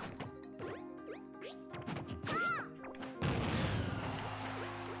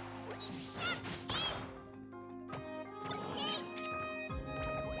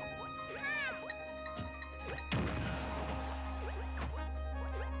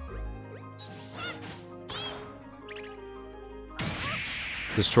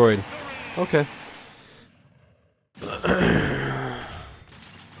 Destroyed. Okay.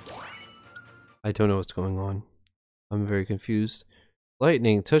 I don't know what's going on. I'm very confused.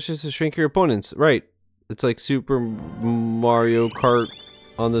 Lightning touches to shrink your opponents. Right. It's like Super Mario Kart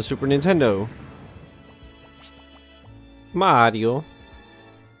on the Super Nintendo. Mario.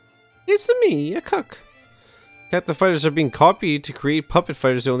 It's me, a cuck. Captain fighters are being copied to create puppet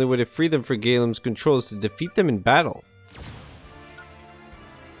fighters. The only way to free them from Galem's control is to defeat them in battle.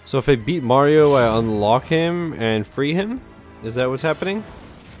 So if I beat Mario, I unlock him and free him? Is that what's happening?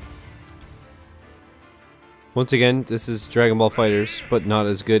 Once again, this is Dragon Ball FighterZ, but not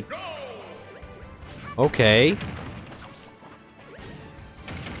as good. Okay.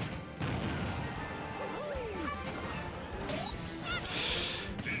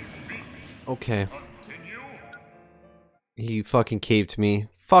 Okay. He fucking caved me.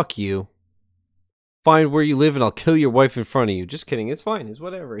 Fuck you. Find where you live and I'll kill your wife in front of you. Just kidding, it's fine, it's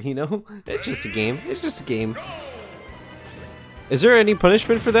whatever, you know? It's just a game, it's just a game. Is there any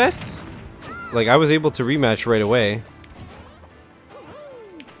punishment for that? Like, I was able to rematch right away.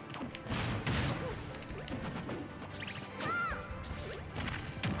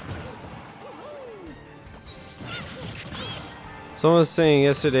 Someone was saying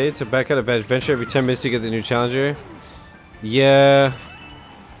yesterday to back out of adventure every 10 minutes to get the new challenger. Yeah.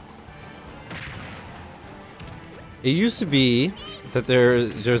 It used to be that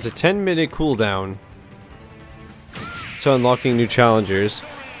there's a 10-minute cooldown to unlocking new challengers,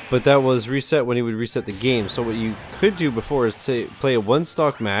 but that was reset when he would reset the game. So what you could do before is to play a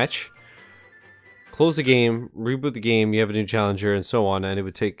one-stock match, close the game, reboot the game, you have a new challenger, and so on, and it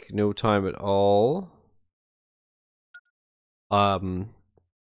would take no time at all. It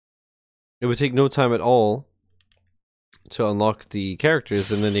would take no time at all to unlock the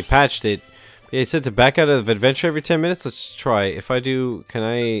characters, and then they patched it. Yeah, he said to back out of adventure every 10 minutes. Let's try. If I do, can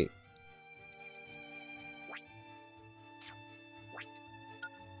I...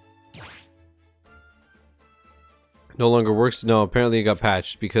 No longer works? No, apparently it got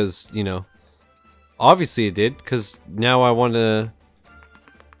patched because, you know... Obviously it did, because now I want to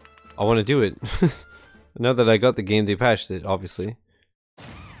do it. Now that I got the game, they patched it, obviously.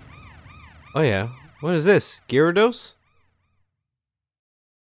 Oh yeah. What is this? Gyarados?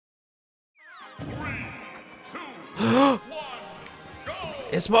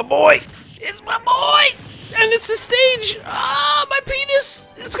 It's my boy! It's my boy! And it's the stage! Ah, my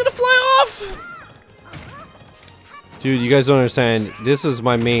penis! It's gonna fly off! Dude, you guys don't understand. This is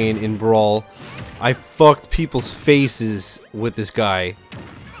my main in Brawl. I fucked people's faces with this guy.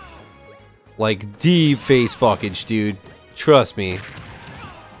 Like, deep face fuckage, dude. Trust me.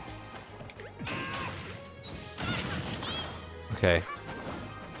 Okay.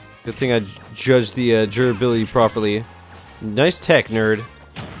 Good thing I judged the durability properly. Nice tech, nerd.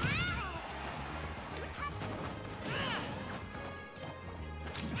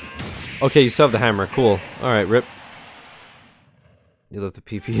 Okay, you still have the hammer. Cool. Alright, rip. You left the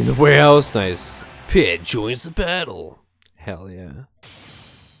PP in the warehouse. Nice. Pit joins the battle. Hell yeah.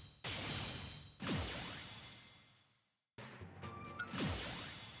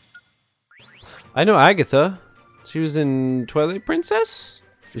 I know Agatha. She was in Twilight Princess?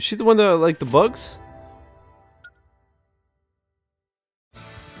 Is she the one that liked the bugs? So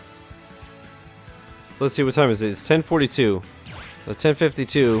let's see, what time is it? It's 10:42. At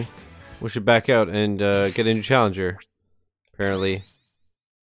 10:52, we should back out and get a new challenger. Apparently.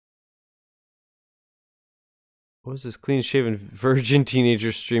 What was this clean-shaven virgin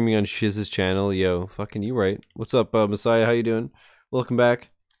teenager streaming on Shiz's channel? Yo, fucking you right. What's up, Messiah? How you doing? Welcome back.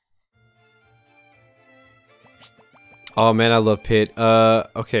 Oh man, I love Pit.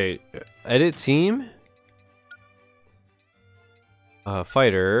 Okay. Edit team.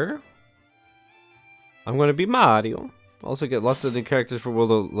 Fighter. I'm gonna be Mario. Also get lots of new characters for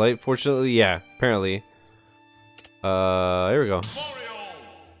World of Light. Fortunately, yeah, apparently. Here we go.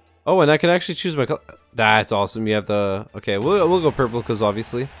 Oh, and I can actually choose my color. That's awesome. You have the... Okay, we'll go purple because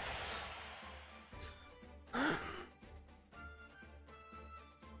obviously.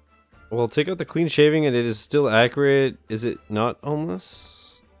 Well, take out the clean shaving and it is still accurate. Is it not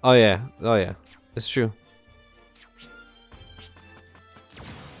homeless? Oh yeah. Oh yeah. It's true.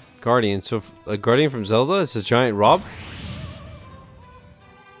 Guardian. So a Guardian from Zelda? It's a giant Rob?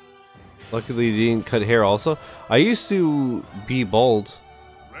 Luckily, you didn't cut hair also. I used to be bald.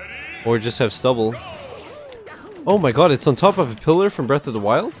 Or just have stubble. Oh my god, it's on top of a pillar from Breath of the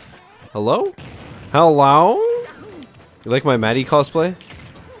Wild? Hello? Hello? You like my Maddie cosplay?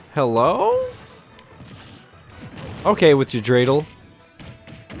 Hello? Okay, with your dreidel.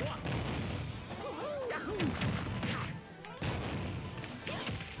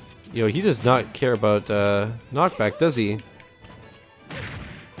 Yo, he does not care about knockback, does he?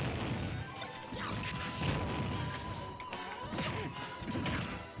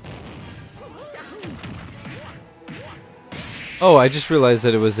 Oh, I just realized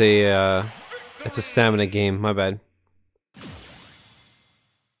that it was a it's a stamina game. My bad.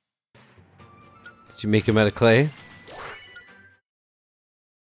 Did you make him out of clay?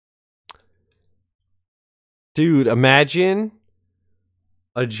 Dude, imagine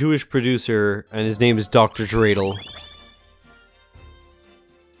a Jewish producer and his name is Dr. Dreidel.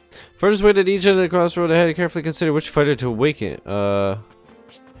 Fighters waited each end of the crossroad ahead and carefully consider which fighter to awaken. Oh,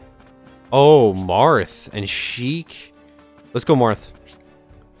 Marth and Sheik. Let's go, Marth.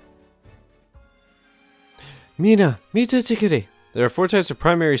 Mina, Mita Tikere. There are 4 types of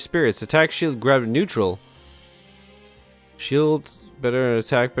primary spirits. Attack, shield, grab, and neutral. Shield, better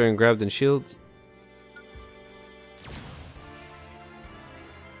attack, better than grab than shield.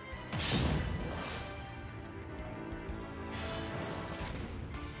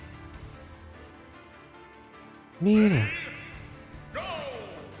 Mina.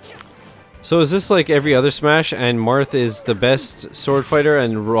 So is this like every other Smash, and Marth is the best sword fighter,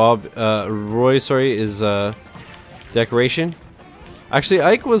 and Roy, sorry, is decoration? Actually,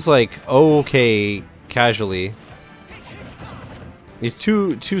 Ike was like okay casually. He's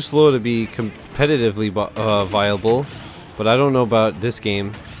too slow to be competitively viable, but I don't know about this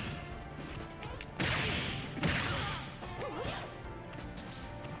game.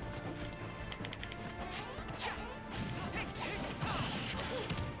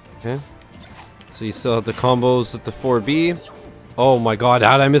 Okay. So you still have the combos with the 4B. Oh my god,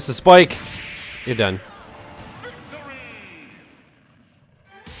 how'd I miss the spike? You're done.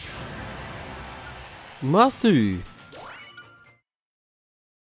 Mathu.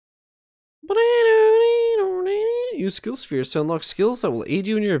 Use skill spheres to unlock skills that will aid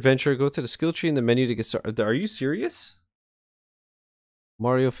you in your adventure. Go to the skill tree in the menu to get started. Are you serious?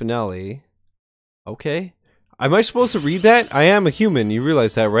 Mario Finale. Okay. Am I supposed to read that? I am a human. You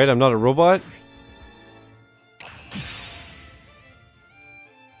realize that, right? I'm not a robot.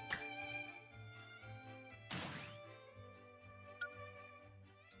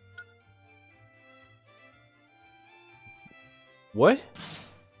 What?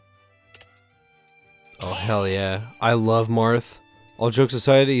 Oh hell yeah! I love Marth. All jokes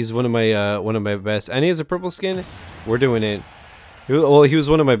aside, he's one of my best, and he has a purple skin. We're doing it. Well, he was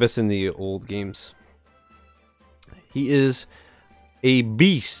one of my best in the old games. He is a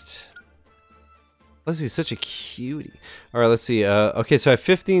beast. Let's see, such a cutie. All right, let's see. Okay, so I have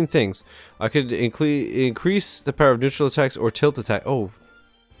 15 things. I could increase the power of neutral attacks or tilt attack. Oh.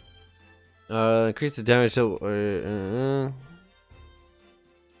 Increase the damage.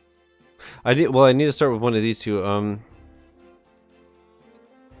 I need to start with one of these two.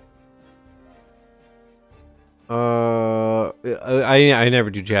 I never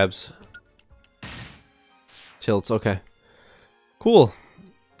do jabs. Tilts, okay. Cool.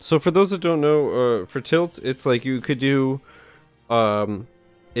 So for those that don't know, for tilts, it's like you could do,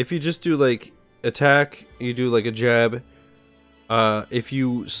 if you just do like attack, you do like a jab. If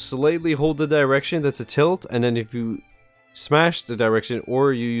you slightly hold the direction, that's a tilt, and then if you smash the direction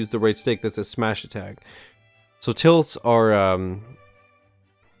or you use the right stick, that's a smash attack. So tilts are,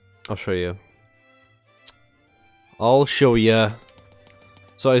 I'll show you.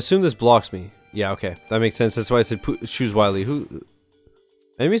 So I assume this blocks me. Yeah, okay, that makes sense. That's why I said choose wisely.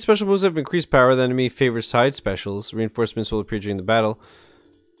 Enemy special moves have increased power. The enemy favors side specials. Reinforcements will appear during the battle.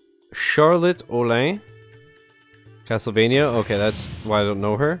 Charlotte Olin. Castlevania. Okay, that's why I don't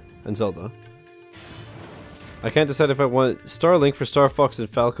know her. And Zelda. I can't decide if I want Starlink for Star Fox and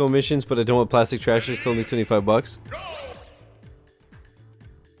Falco missions, but I don't want plastic trash. It's only 25 bucks.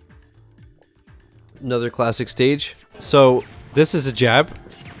 Another classic stage. So this is a jab.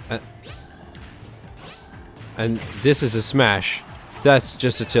 And this is a smash. That's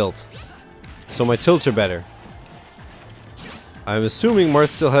just a tilt. So my tilts are better. I'm assuming Marth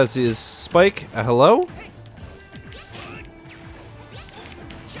still has his spike. Hello?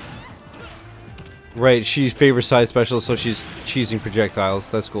 Right, she favors side specials, so she's cheesing projectiles.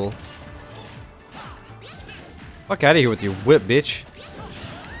 That's cool. Fuck out of here with your whip, bitch.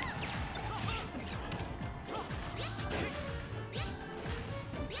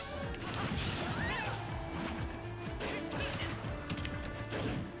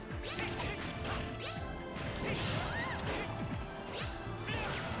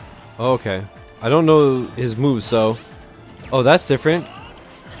 Oh, okay. I don't know his moves, so... Oh, that's different.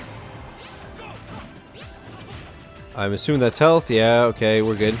 I'm assuming that's health. Yeah, okay,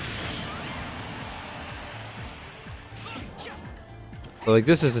 we're good. So, like,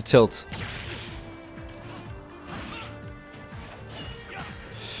 this is a tilt.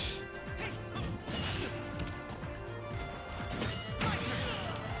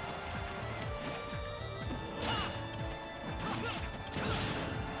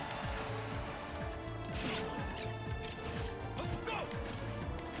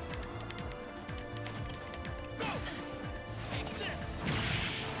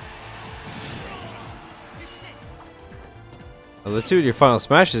 Let's see what your final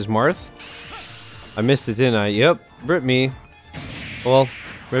smash is, Marth. I missed it, didn't I? Yep, rip me. Well,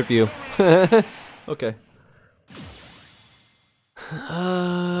 rip you. Okay.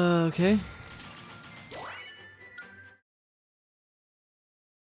 Okay.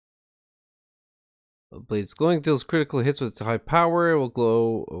 Blade's glowing deals critical hits with high power. It will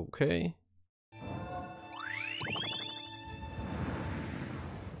glow. Okay.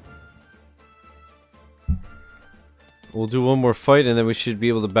 We'll do one more fight and then we should be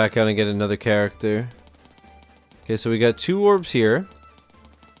able to back out and get another character. Okay, so we got 2 orbs here.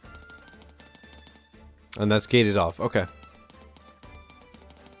 And that's gated off. Okay.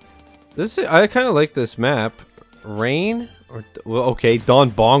 I kind of like this map. Rain? Or, well, okay,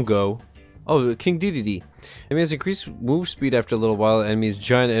 Don Bongo. Oh, King Dedede. Enemy has increased move speed after a little while. Enemy is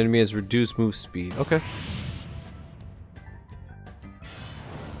giant. Enemy has reduced move speed. Okay.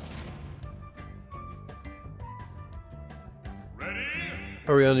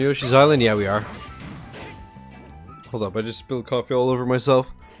 Are we on Yoshi's Island? Yeah, we are. Hold up, I just spilled coffee all over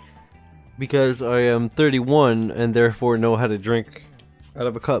myself. Because I am 31 and therefore know how to drink out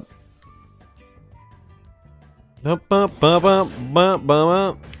of a cup.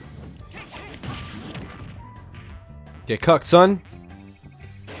 Get cucked, son.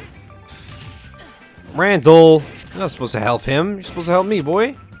 Randall! You're not supposed to help him. You're supposed to help me,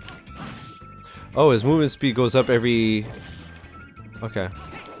 boy. Oh, his movement speed goes up every... Okay.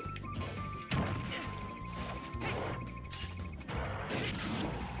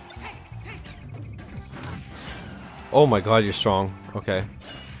 Oh my god, you're strong. Okay.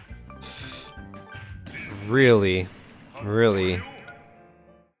 Really? Really?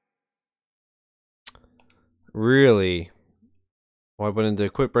 Really? Why wouldn't the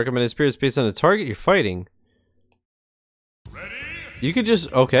equip recommended spirits based on the target you're fighting? You could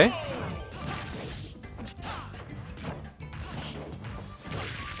just... Okay.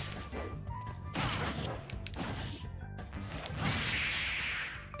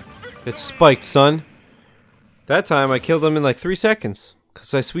 It's spiked, son. That time I killed them in like 3 seconds.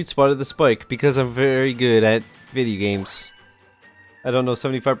 Because I sweet spotted the spike. Because I'm very good at video games. I don't know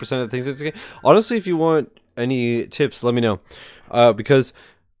 75% of the things in this game. Honestly, if you want any tips, let me know. Because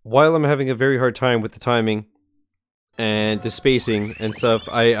while I'm having a very hard time with the timing and the spacing and stuff,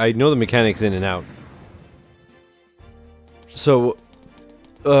 I know the mechanics in and out. So,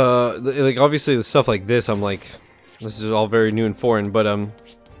 like obviously the stuff like this, I'm like, this is all very new and foreign, but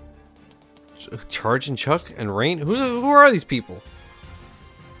Charge and Chuck and Rain? Who are these people?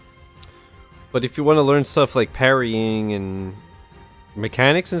 But if you want to learn stuff like parrying and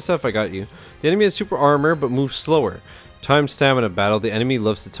mechanics and stuff, I got you. The enemy has super armor but moves slower. Time stamina battle. The enemy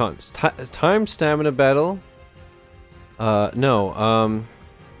loves to taunt. Time stamina battle? No.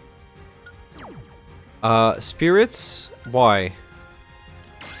 Spirits? Why?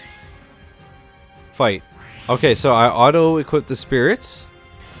 Fight. Okay, so I auto-equip the spirits.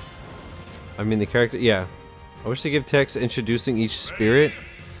 I mean the character, yeah. I wish they give text introducing each spirit.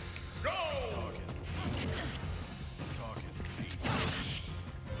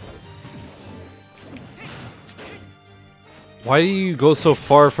 Why do you go so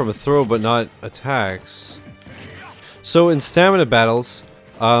far from a throw but not attacks? So in stamina battles,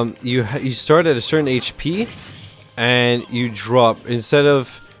 you start at a certain HP and you drop instead of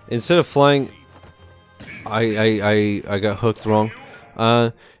flying. I got hooked wrong.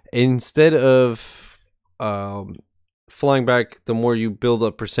 Instead of flying back, the more you build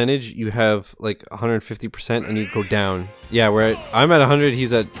up percentage, you have like 150% and you go down. Yeah, I'm at 100,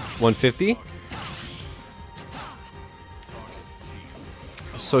 he's at 150.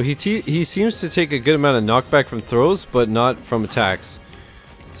 So he seems to take a good amount of knockback from throws, but not from attacks.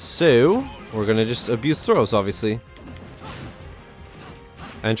 So we're gonna just abuse throws, obviously,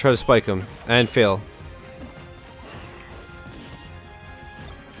 and try to spike him and fail.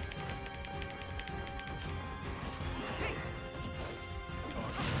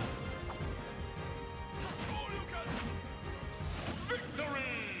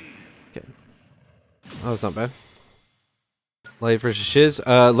 That was not bad. Light versus Shiz.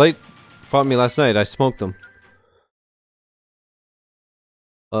 Light fought me last night. I smoked him.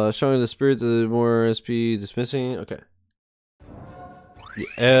 Showing the spirits of more SP dismissing. Okay.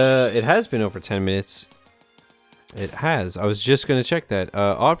 It has been over 10 minutes. It has. I was just gonna check that.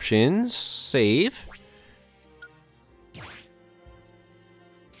 Options. Save.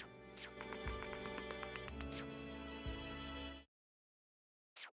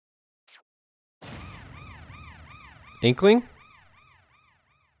 Inkling?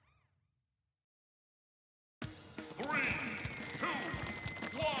 3, 2,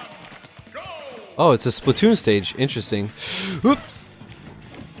 1, go! Oh, it's a Splatoon stage. Interesting. Oop.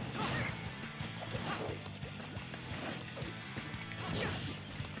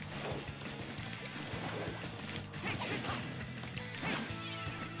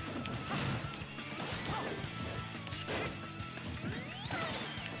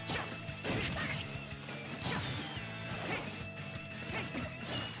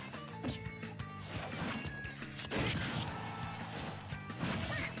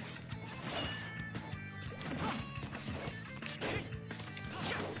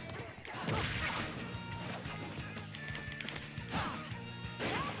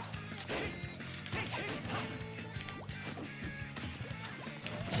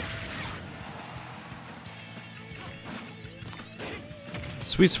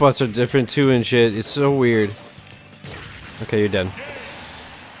 Sweet spots are different too and shit. It's so weird. Okay, you're dead.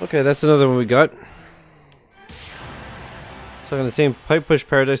 Okay, that's another one we got. So on the same Pipe Push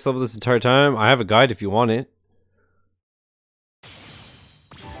Paradise level this entire time. I have a guide if you want it.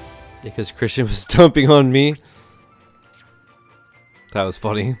 Because Christian was dumping on me. That was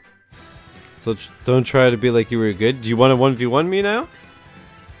funny. So don't try to be like you were good. Do you want to 1v1 me now?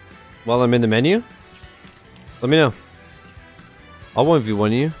 While I'm in the menu? Let me know. I'll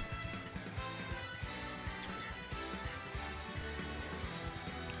 1v1 you.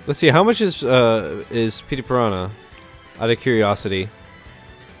 Let's see, how much is Petey Piranha? Out of curiosity.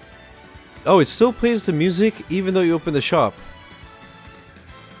 Oh, it still plays the music even though you open the shop.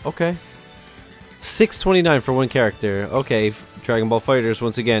 Okay. $6.29 for one character. Okay, Dragon Ball FighterZ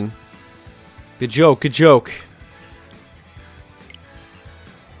once again. Good joke, good joke.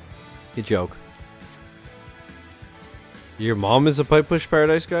 Good joke. Your mom is a Pipe Push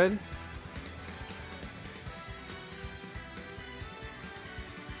Paradise guide?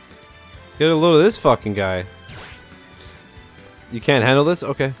 Get a load of this fucking guy. You can't handle this?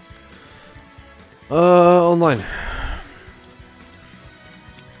 Okay. Online.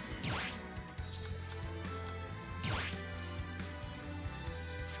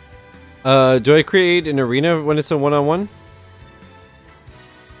 Do I create an arena when it's a one-on-one?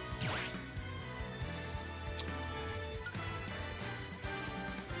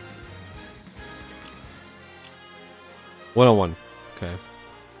 One-on-one. Okay.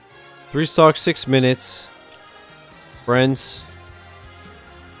 3 stocks, 6 minutes. Friends.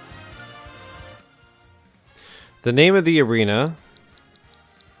 The name of the arena.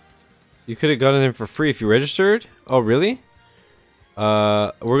 You could have gotten it for free if you registered. Oh, really?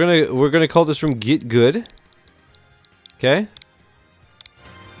 We're gonna call this room Get Good. Okay.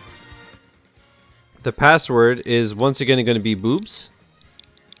 The password is once again going to be boobs.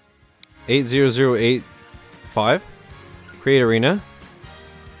 80085. Create arena.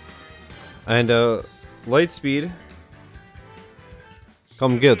 And light speed.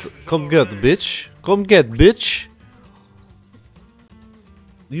 Come get bitch. Come get bitch.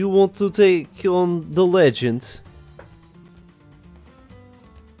 You want to take on the legend?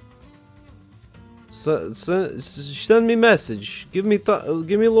 Send me message. Give me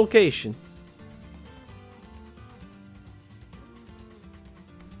location.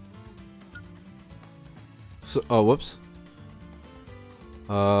 So, oh, whoops.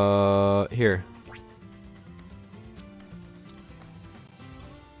 Here.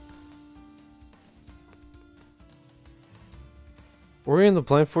 Ori and the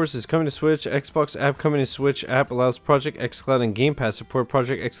Blind Force is coming to Switch. Xbox app coming to Switch. App allows Project xCloud and Game Pass support.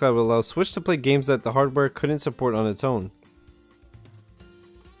 Project xCloud will allow Switch to play games that the hardware couldn't support on its own.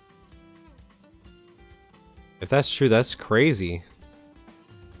 If that's true, that's crazy.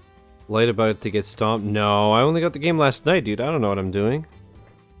 Light about to get stomped. No, I only got the game last night, dude. I don't know what I'm doing.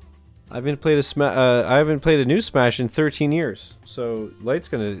 I haven't played a new Smash in 13 years. So Light's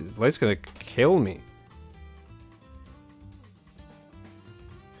gonna kill me.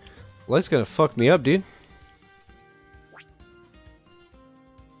 Light's gonna fuck me up, dude.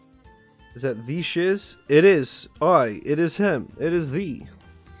 Is that the shiz? It is. It is him. It is the.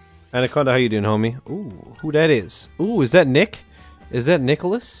 Anaconda, how you doing, homie? Ooh, who that is? Ooh, is that Nick? Is that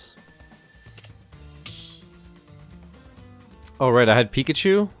Nicholas? Oh, right, I had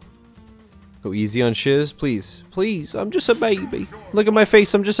Pikachu. Go easy on Shiz, please. Please, I'm just a baby. Look at my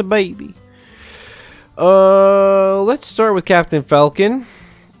face, I'm just a baby. Let's start with Captain Falcon.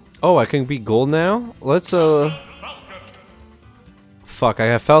 Oh, I can be gold now? Let's, fuck, I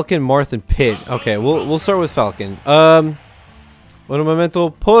have Falcon, Marth, and Pit. Okay, we'll start with Falcon. Un momento,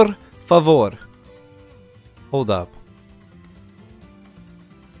 por favor. Hold up.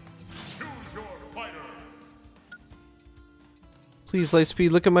 Please,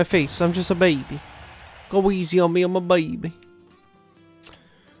 Lightspeed, look at my face. I'm just a baby. Go easy on me, I'm a baby.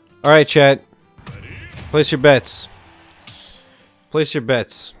 Alright, chat. Place your bets. Place your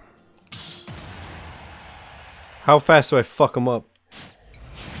bets. How fast do I fuck them up?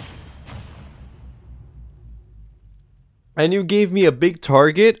 And you gave me a big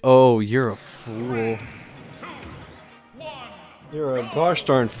target? Oh, you're a fool. You're a gosh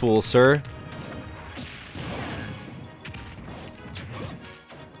darn fool, sir.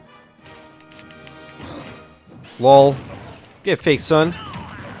 Lol. Get fake, son.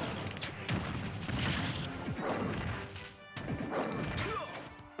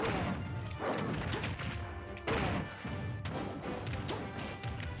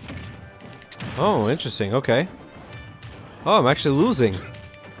 Oh, interesting. Okay. Oh, I'm actually losing.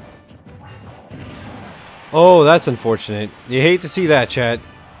 Oh, that's unfortunate. You hate to see that, chat.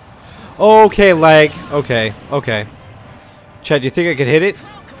 Okay, lag. Okay, okay. Chad, do you think I could hit it?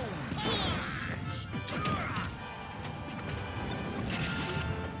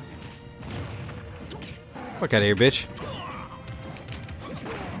 Fuck out of here, bitch.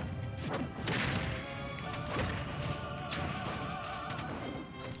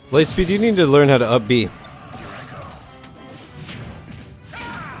 Lightspeed, you need to learn how to up B.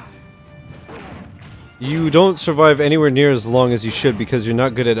 You don't survive anywhere near as long as you should because you're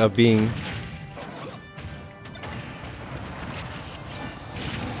not good at up B'ing.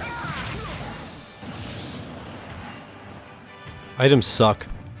 Items suck.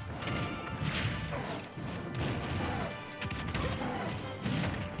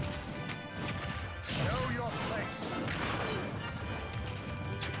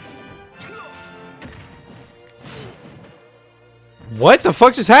 What the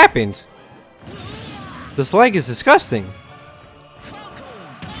fuck just happened? This lag is disgusting.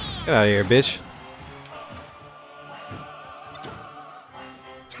 Get out of here, bitch.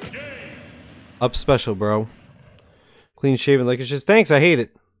 Up special, bro. Clean shaven like it's just. Thanks, I hate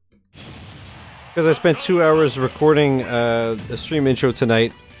it. Because I spent 2 hours recording a stream intro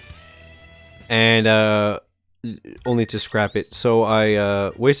tonight. And only to scrap it. So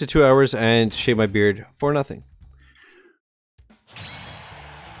I wasted 2 hours and shaved my beard for nothing.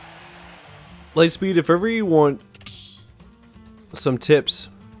 Lightspeed, if ever you want some tips.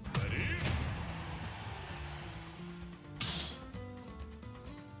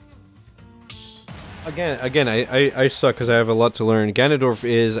 Again, I suck because I have a lot to learn. Ganondorf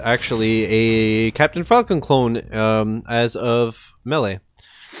is actually a Captain Falcon clone as of Melee.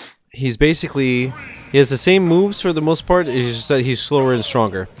 He's basically, he has the same moves for the most part, it's just that he's slower and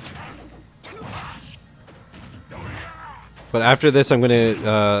stronger. But after this, I'm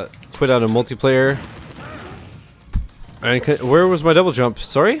gonna quit out a multiplayer. And where was my double jump?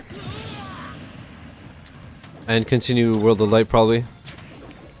 Sorry? And continue World of Light, probably.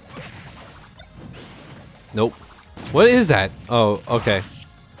 Nope. What is that? Oh, okay.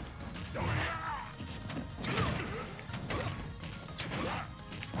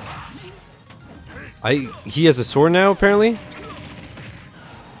 He has a sword now, apparently?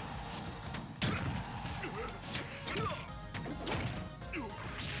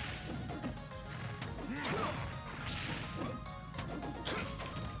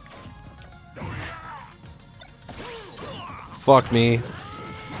 Fuck me.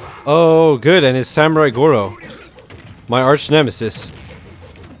 Oh, good, and it's Samurai Goro. My arch nemesis.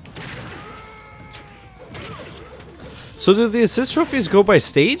 So do the assist trophies go by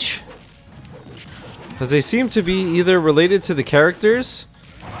stage? Because they seem to be either related to the characters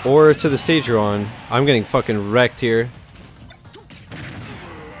or to the stage you're on. I'm getting fucking wrecked here.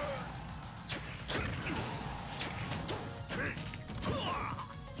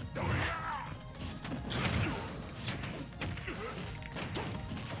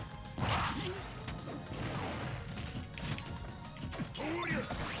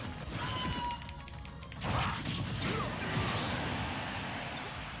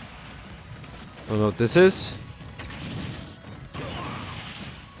 I don't know what this is.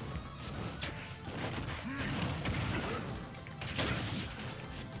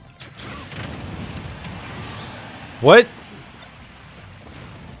 What?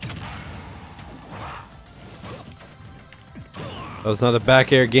 was not a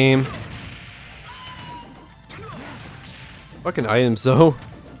back air game. Fucking items though.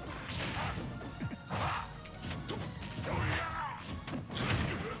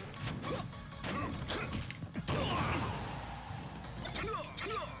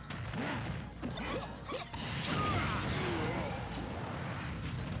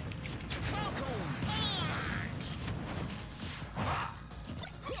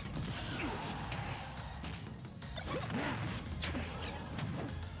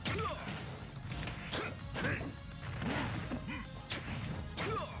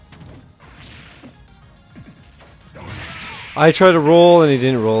 I tried to roll and he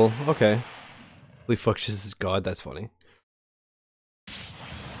didn't roll. Okay. Holy fuck, this is God, that's funny.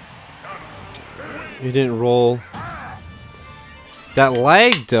 He didn't roll. That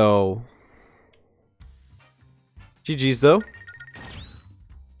lag though. GG's though.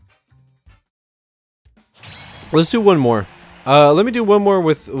 Let's do one more. Let me do one more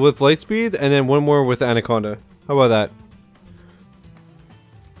with Lightspeed and then one more with Anaconda. How about that?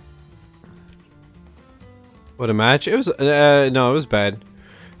 What a match. It was no, it was bad.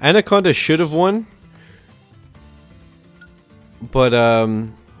 Anaconda should have won. But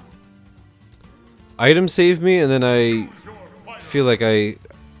item saved me and then I feel like I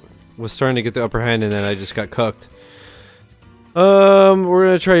was starting to get the upper hand and then I just got cucked. We're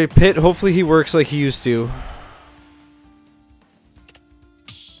gonna try Pit. Hopefully he works like he used to.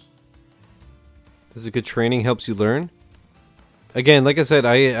 This is good training, helps you learn. Again, like I said,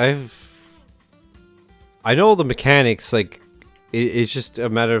 I know all the mechanics, like, it's just a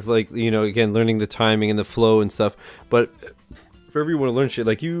matter of, like, you know, again, learning the timing and the flow and stuff, but for everyone to learn shit,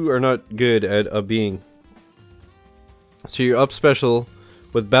 like, you are not good at being. So you're up special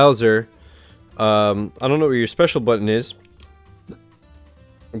with Bowser. I don't know where your special button is,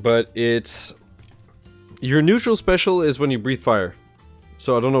 but it's... Your neutral special is when you breathe fire.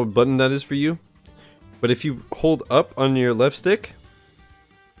 So I don't know what button that is for you, but if you hold up on your left stick,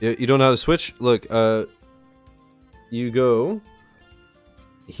 you don't know how to switch. Look, you go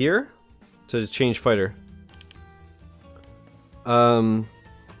here to change fighter. So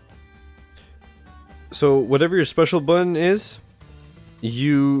whatever your special button is,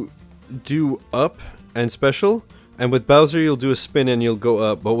 you do up and special, and with Bowser you'll do a spin and you'll go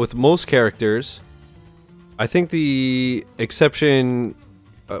up. But with most characters, I think the exception,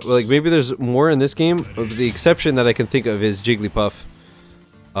 like maybe there's more in this game, but the exception that I can think of is Jigglypuff.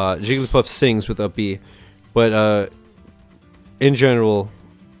 Jigglypuff sings with up B, but in general,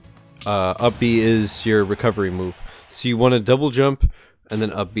 up B is your recovery move. So you want to double jump and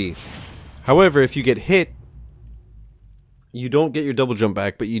then up B. However, if you get hit, you don't get your double jump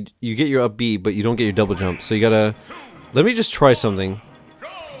back, but you get your up B, but you don't get your double jump. So you gotta... Let me just try something.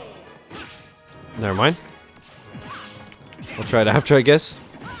 Never mind. I'll try it after, I guess.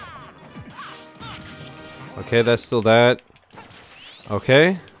 Okay, that's still that.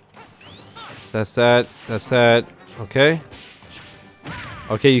 Okay. That's that. That's that. Okay.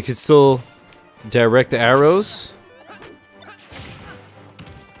 Okay, you can still direct the arrows.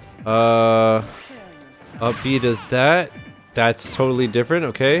 Up B does that. That's totally different.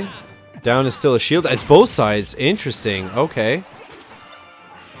 Okay. Down is still a shield. It's both sides. Interesting. Okay.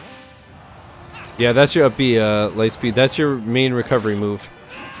 Yeah, that's your up B, Lightspeed. That's your main recovery move.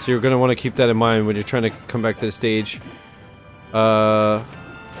 So you're gonna want to keep that in mind when you're trying to come back to the stage.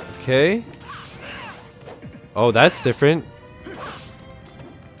 Okay. Oh, that's different.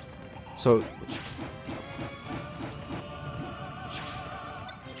 So...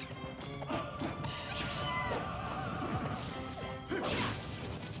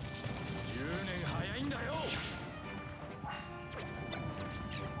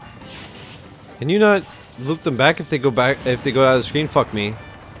 Can you not loop them back if they go out of the screen? Fuck me.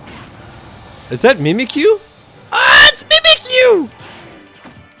 Is that Mimikyu? Ah, it's Mimikyu!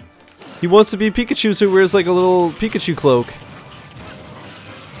 He wants to be Pikachu, so he wears like a little Pikachu cloak.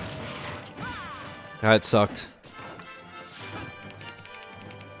 That sucked.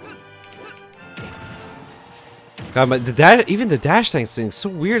 God, but even the dash dance thing is so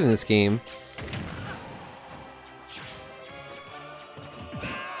weird in this game.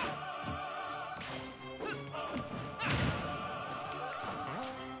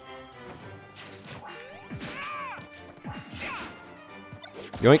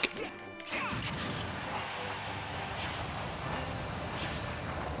 Yoink.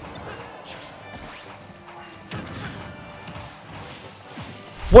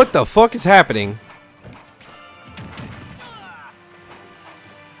 What the fuck is happening?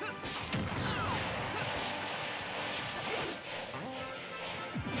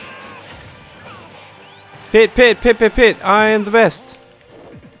 Pit, pit, pit, pit, pit. I am the best.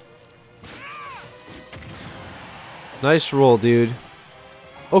 Nice roll, dude.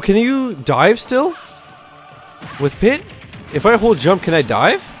 Oh, can you dive still? With pit? If I hold jump, can I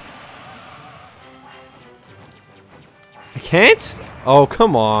dive? I can't? Oh,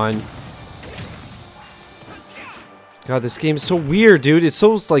 come on. God, this game is so weird, dude. It's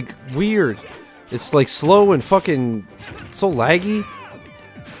so, like, weird. It's, like, slow and fucking so laggy.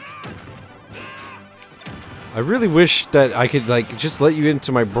 I really wish that I could, like, just let you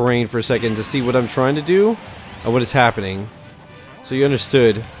into my brain for a second to see what I'm trying to do and what is happening. So you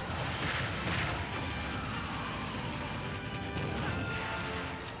understood.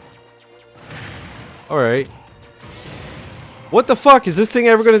 Alright. What the fuck? Is this thing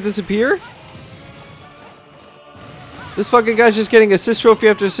ever gonna disappear? This fucking guy's just getting assist trophy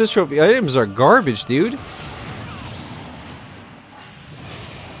after assist trophy. Items are garbage, dude.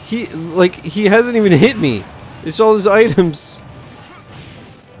 He hasn't even hit me. It's all his items.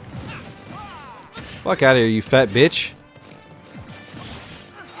 Fuck out of here, you fat bitch.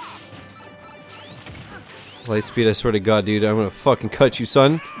 Lightspeed, I swear to God, dude, I'm gonna fucking cut you,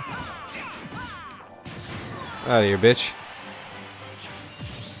 son. Out of here, bitch.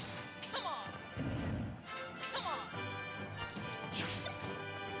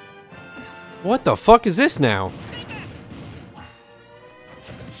 What the fuck is this now?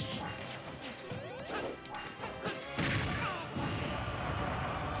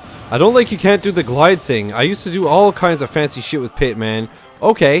 I don't like you can't do the glide thing. I used to do all kinds of fancy shit with Pit, man.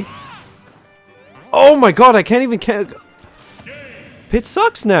 Okay. Oh my god, I can't even Pit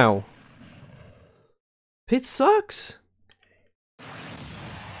sucks now. Pit sucks.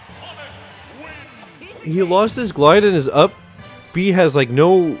 He lost his glide and his up B has like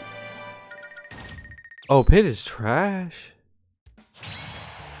no... Oh, Pit is trash.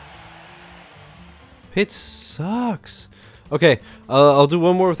 Pit sucks. Okay, I'll do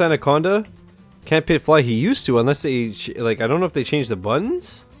one more with Anaconda. Can't Pit fly? He used to, unless they... Like, I don't know if they changed the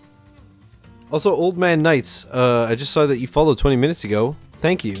buttons? Also, Old Man Knights, I just saw that you followed 20 minutes ago.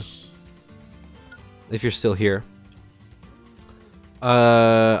 Thank you. If you're still here.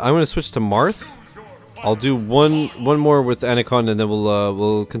 I'm gonna switch to Marth. I'll do one more with Anaconda, and then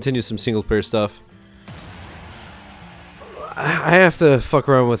we'll continue some single player stuff. I have to fuck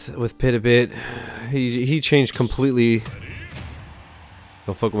around with Pit a bit. He changed completely.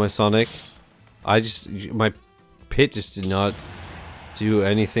 Don't fuck with my Sonic. My Pit just did not do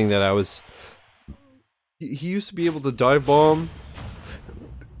anything that I was. He used to be able to dive bomb.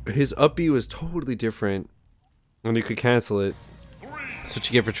 His up B was totally different, and you could cancel it. That's what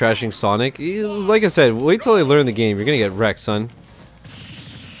you get for trashing Sonic. Like I said, wait till I learn the game. You're gonna get wrecked, son.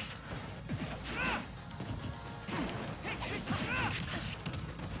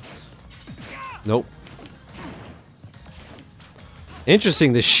 Nope.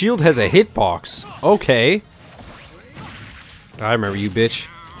 Interesting, the shield has a hitbox. Okay. I remember you, bitch.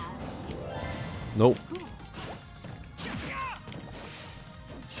 Nope.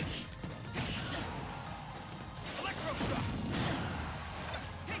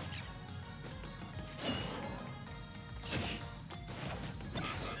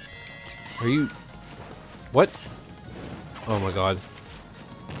 Are you... What? Oh my god.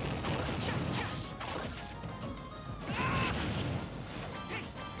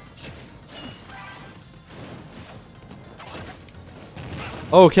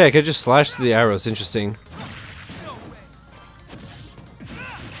 Oh, okay, I could just slash through the arrows. Interesting.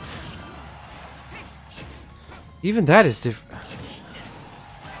 Even that is different.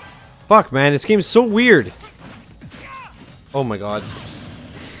 Fuck, man, this game is so weird. Oh my god.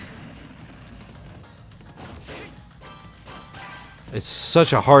 It's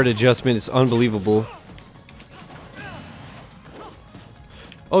such a hard adjustment, it's unbelievable.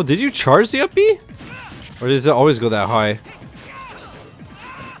 Oh, did you charge the up B? Or does it always go that high?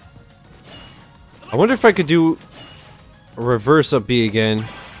 I wonder if I could do a reverse up B again.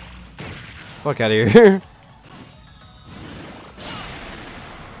 Fuck out of here.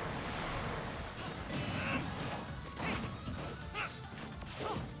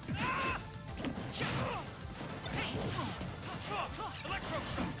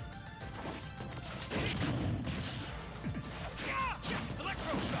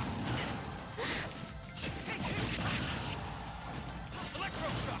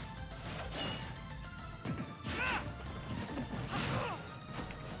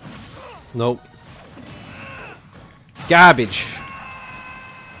 Nope. Garbage.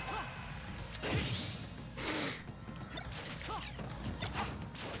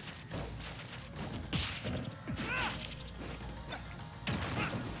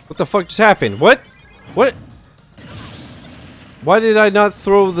 What the fuck just happened? What? What? Why did I not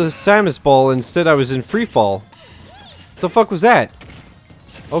throw the Samus ball? Instead I was in free fall. What the fuck was that?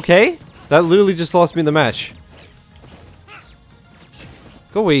 Okay. That literally just lost me the match.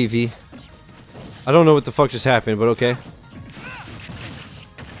 Go away, Eevee. I don't know what the fuck just happened, but okay.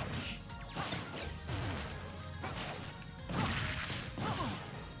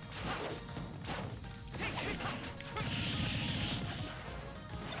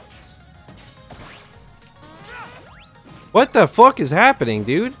 What the fuck is happening,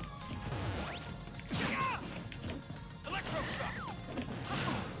 dude?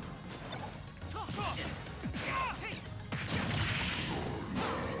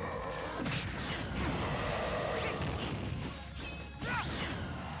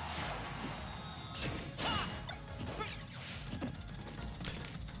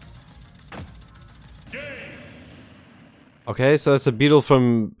 Okay, so that's a beetle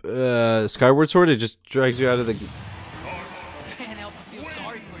from Skyward Sword. It just drags you out of the... Can't help but feel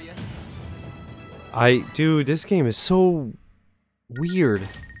sorry for you. Dude, this game is so weird.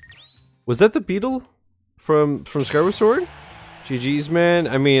 Was that the beetle from Skyward Sword? GG's, man.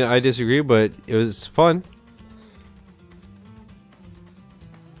 I mean, I disagree, but it was fun.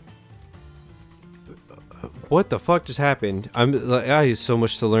 What the fuck just happened? I'm like, I have so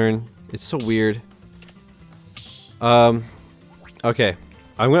much to learn. It's so weird. Okay.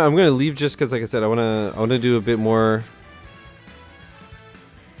 I'm gonna leave just because, like I said, I wanna do a bit more.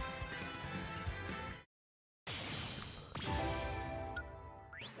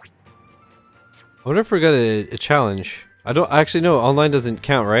 I wonder if we got a challenge. I don't actually know. Online doesn't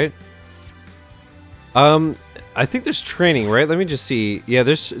count, right? I think there's training, right? Let me just see. Yeah,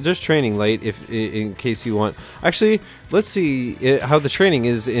 there's training late if in case you want. Actually, let's see how the training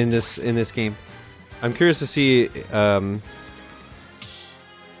is in this game. I'm curious to see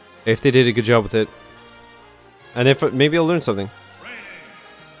if they did a good job with it, and if maybe I'll learn something.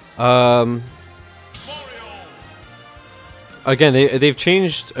 Again, they've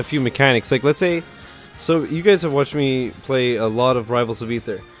changed a few mechanics. Like, let's say, so you guys have watched me play a lot of Rivals of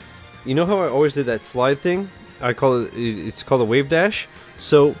Aether. You know how I always did that slide thing? I call it's called a wave dash.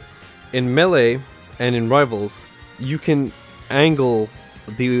 So in Melee and in Rivals, you can angle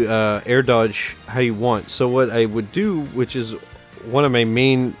the air dodge how you want. So what I would do, which is one of my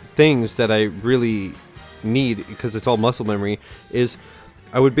main things that I really need because it's all muscle memory, is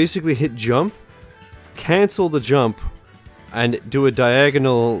I would basically hit jump, cancel the jump, and do a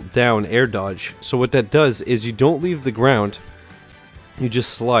diagonal down air dodge. So what that does is you don't leave the ground, you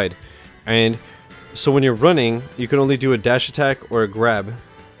just slide. And so when you're running, you can only do a dash attack or a grab.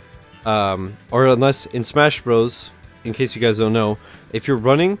 Or unless in Smash Bros, in case you guys don't know, if you're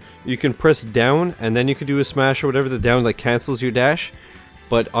running, you can press down and then you can do a smash or whatever. The down like cancels your dash.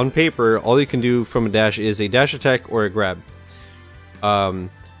 But on paper, all you can do from a dash is a dash attack or a grab. When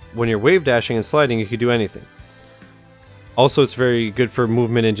you're wave dashing and sliding, you can do anything. Also, it's very good for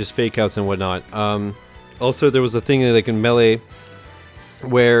movement and just fake outs and whatnot. Also, there was a thing like in Melee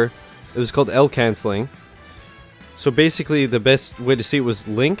where it was called L canceling. So basically, the best way to see it was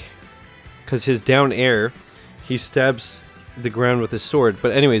Link, because his down air, he stabs the ground with his sword.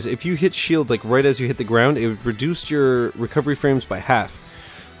 But anyways, if you hit shield like right as you hit the ground, it would reduce your recovery frames by half.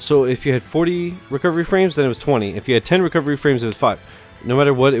 So if you had 40 recovery frames, then it was 20. If you had 10 recovery frames, it was 5. No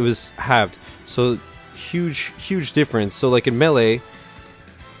matter what, it was halved. So huge difference. So like in Melee,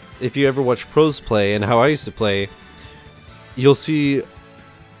 if you ever watch pros play and how I used to play, you'll see,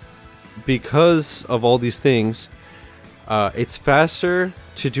 because of all these things, it's faster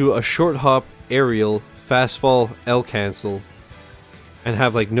to do a short hop aerial fast fall L cancel and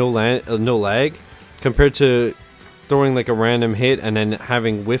have like no lag compared to throwing like a random hit and then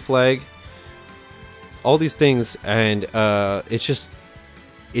having whiff lag. All these things, and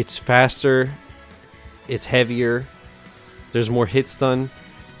it's faster, it's heavier, there's more hits done.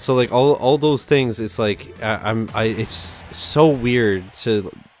 So like all those things, it's like it's so weird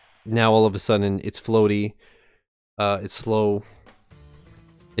to now all of a sudden it's floaty, it's slow,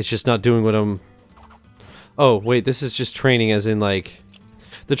 it's just not doing what I'm... Oh wait, this is just training, as in like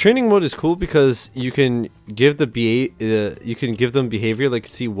the training mode is cool because you can give them behavior, like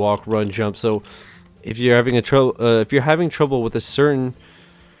see, walk, run, jump. So if you're having trouble with a certain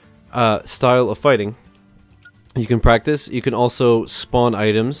style of fighting, you can practice. You can also spawn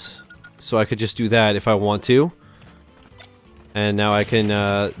items, so I could just do that if I want to, and now I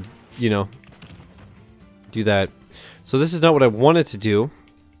can you know, do that. So this is not what I wanted to do.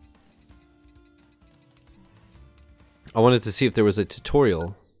 I wanted to see if there was a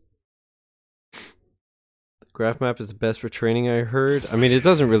tutorial. The graph map is the best for training, I heard. I mean, it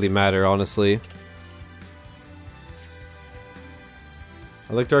doesn't really matter, honestly.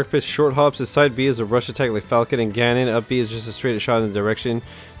 I like Dark Pit's short hops. His side B is a rush attack like Falcon and Ganon. Up B is just a straight shot in the direction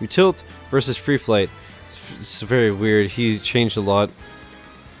you tilt versus free flight. It's very weird. He changed a lot.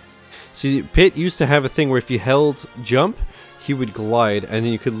 See, Pit used to have a thing where if you held jump, he would glide, and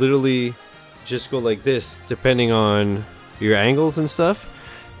then you could literally just go like this depending on your angles and stuff.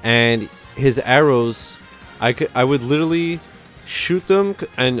 And his arrows, I would literally shoot them,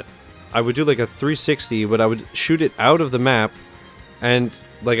 and I would do like a 360, but I would shoot it out of the map. And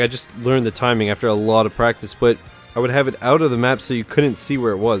like I just learned the timing after a lot of practice, but I would have it out of the map so you couldn't see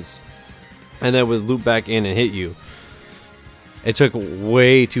where it was, and then would loop back in and hit you. It took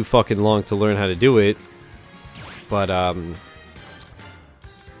way too fucking long to learn how to do it, but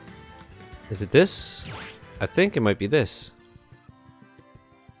is it this? I think it might be this.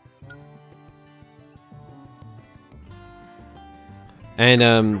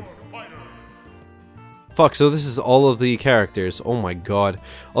 And fuck, so this is all of the characters. Oh my god.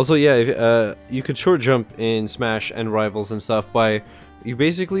 Also, yeah, if, you could short jump in Smash and Rivals and stuff by... You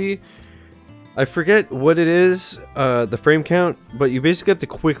basically... I forget what it is, the frame count, but you basically have to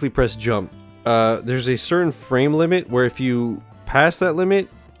quickly press jump. There's a certain frame limit where if you pass that limit,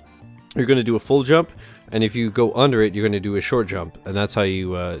 you're going to do a full jump, and if you go under it, you're going to do a short jump, and that's how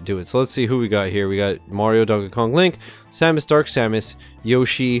you do it. So let's see who we got here. We got Mario, Donkey Kong, Link, Samus, Dark Samus,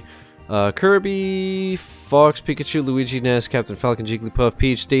 Yoshi, Kirby, Fox, Pikachu, Luigi, Ness, Captain Falcon, Jigglypuff,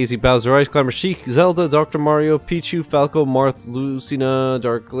 Peach, Daisy, Bowser, Ice Climber, Sheik, Zelda, Dr. Mario, Pichu, Falco, Marth, Lucina,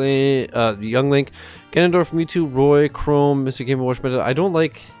 Dark Link, Young Link, Ganondorf, Mewtwo, Roy, Chrome, Mr. Game & Watch Meta. I don't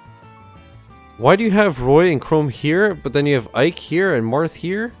like... Why do you have Roy and Chrome here, but then you have Ike here and Marth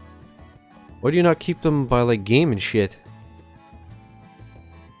here? Why do you not keep them by, like, game and shit?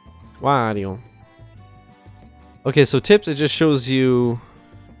 Why do you... Okay, so tips, it just shows you...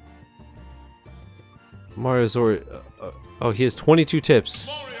 Mario's oh, he has 22 tips.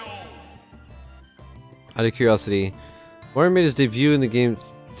 Out of curiosity, Mario made his debut in the game.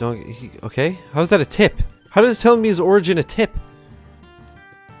 Okay, how's that a tip? How does telling me his origin a tip?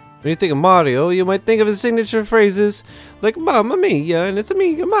 When you think of Mario, you might think of his signature phrases like "Mamma Mia" and "It's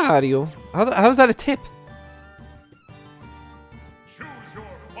me, Mario." How's that a tip? Choose your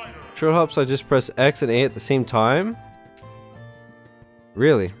fighter. Short hops, I just press X and A at the same time.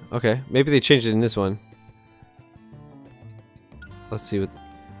 Really? Okay, maybe they changed it in this one. Let's see what...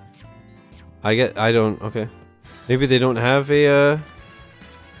 I don't... Okay. Maybe they don't have a,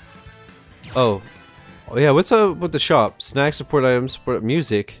 Oh. Oh yeah, what's up with the shop? Snack, support items, support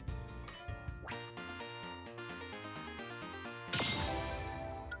music.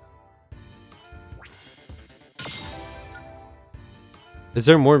 Is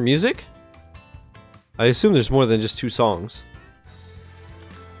there more music? I assume there's more than just 2 songs.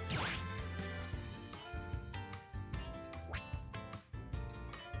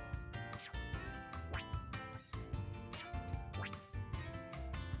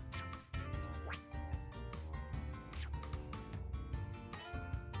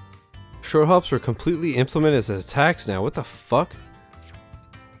 Short hops were completely implemented as attacks now. What the fuck?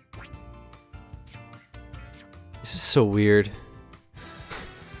 This is so weird.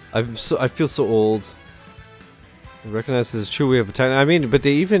 I feel so old. I recognize this is a true way of attacking. I mean, but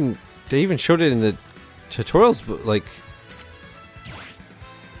they even showed it in the tutorials, but like,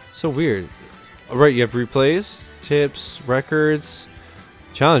 so weird. All right, you have replays, tips, records,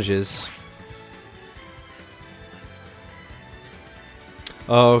 challenges.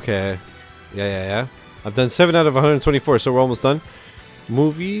 Oh, okay. Yeah. I've done 7 out of 124, so we're almost done.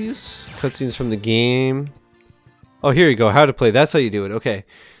 Movies, cutscenes from the game. Oh, here you go. How to play. That's how you do it. Okay.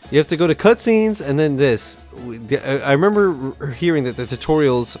 You have to go to cutscenes and then this. I remember hearing that the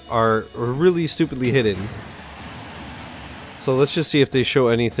tutorials are really stupidly hidden. So let's just see if they show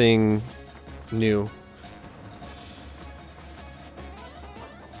anything new.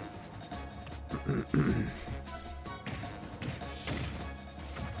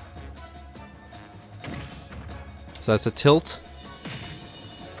 So that's a tilt.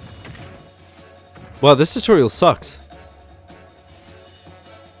 Wow, this tutorial sucks.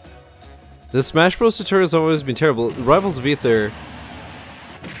 The Smash Bros tutorials have always been terrible. Rivals of Aether,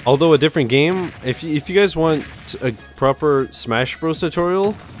 although a different game, if you guys want a proper Smash Bros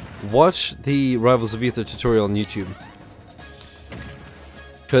tutorial, watch the Rivals of Aether tutorial on YouTube.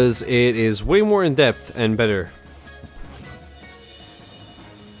 Because it is way more in depth and better.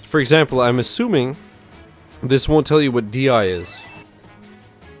 For example, I'm assuming this won't tell you what DI is.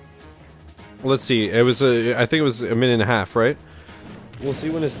 Let's see. It was I think it was a minute and a half, right? We'll see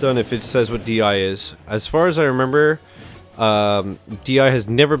when it's done if it says what DI is. As far as I remember, DI has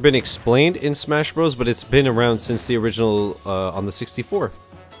never been explained in Smash Bros, but it's been around since the original on the 64.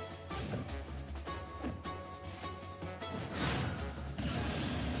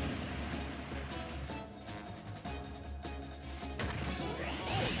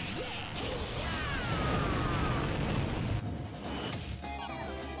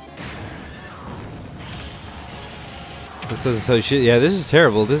 This doesn't tell you shit. Yeah, this is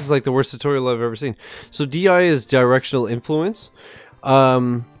terrible. This is like the worst tutorial I've ever seen. So DI is directional influence.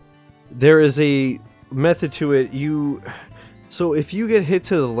 There is a method to it. So if you get hit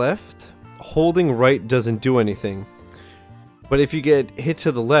to the left, holding right doesn't do anything. But if you get hit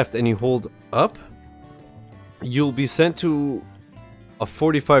to the left and you hold up, you'll be sent to a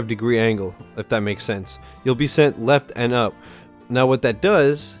 45-degree angle, if that makes sense. You'll be sent left and up. Now what that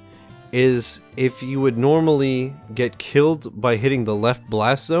does is, if you would normally get killed by hitting the left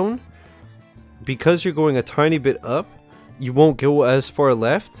blast zone, because you're going a tiny bit up, you won't go as far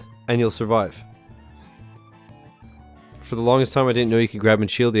left and you'll survive. For the longest time I didn't know you could grab and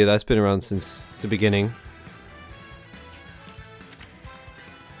shield. Yeah, that's been around since the beginning.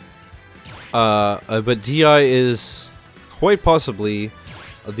 But DI is quite possibly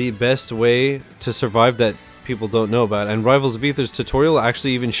the best way to survive that people don't know about, and Rivals of Aether's tutorial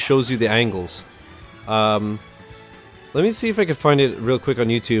actually even shows you the angles. Let me see if I can find it real quick on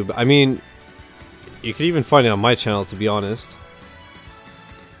YouTube. I mean, you could even find it on my channel, to be honest.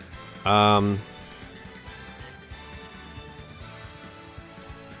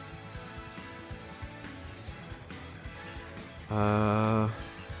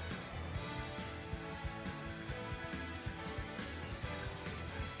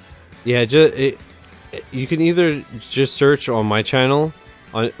 Yeah, you can either just search on my channel,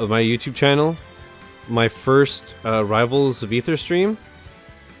 on my YouTube channel, my first Rivals of Aether stream,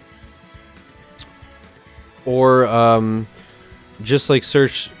 or just like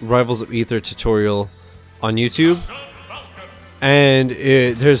search Rivals of Aether tutorial on YouTube, and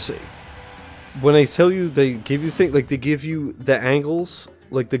there's, when I tell you, they give you things like, they give you the angles,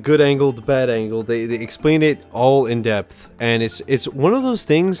 like the good angle, the bad angle. They explain it all in depth, and it's one of those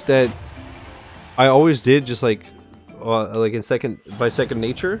things that I always did, just like in second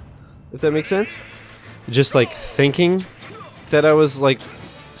nature, if that makes sense. Just like thinking that I was like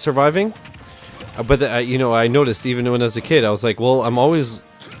surviving, but you know, I noticed even when I was a kid, I was like, well, I'm always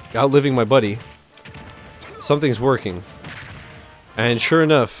outliving my buddy. Something's working, and sure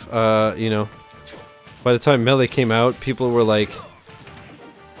enough, you know, by the time Melee came out, people were like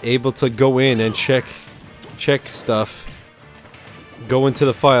able to go in and check stuff, go into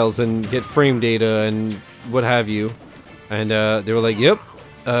the files and get frame data and what have you, and they were like, yep,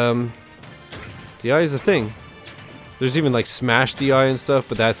 DI is a thing. There's even like Smash DI and stuff,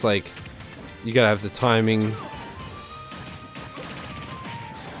 but that's like, you gotta have the timing.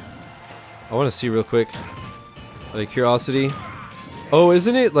 I want to see real quick, out of curiosity. Oh,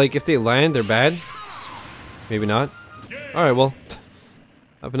 isn't it like if they land, they're bad? Maybe not. Alright, well,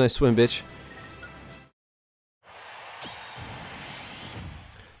 have a nice swim, bitch.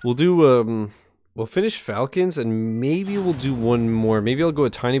 We'll do, we'll finish Falcons, and maybe we'll do one more. Maybe I'll go a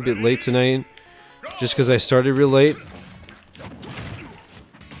tiny bit late tonight, just because I started real late.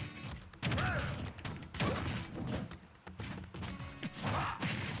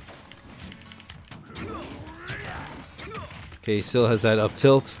 Okay, he still has that up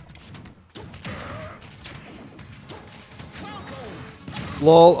tilt.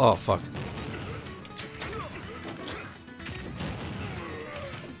 LOL. Oh, fuck.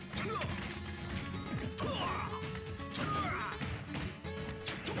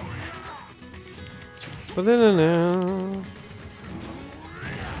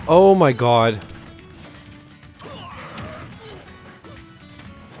 Oh my god.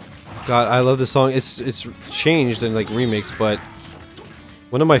 God, I love this song. It's changed and like remixed, but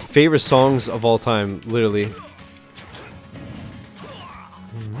one of my favorite songs of all time, literally.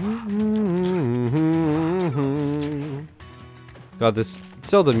 God, this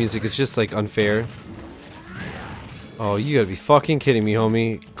Zelda music is just like unfair. Oh, you gotta be fucking kidding me,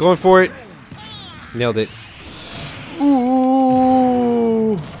 homie. Going for it. Nailed it.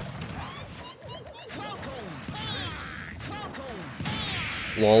 Ooh.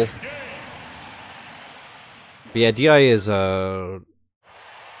 Lol. But yeah, DI is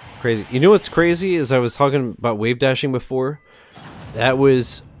crazy. You know what's crazy is I was talking about wave dashing before. That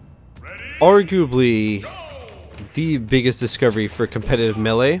was arguably the biggest discovery for competitive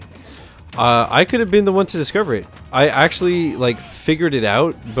Melee. I could have been the one to discover it. I actually like figured it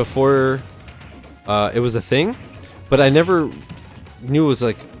out before it was a thing, but I never knew it was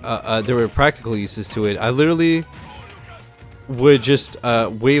like there were practical uses to it. I literally would just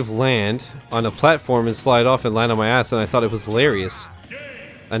wave land on a platform and slide off and land on my ass, and I thought it was hilarious.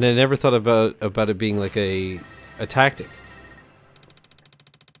 And I never thought about it being like a tactic.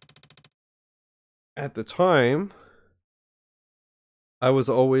 At the time, I was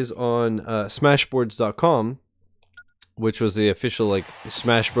always on Smashboards.com, which was the official like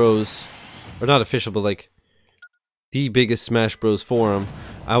Smash Bros, or not official, but like the biggest Smash Bros forum.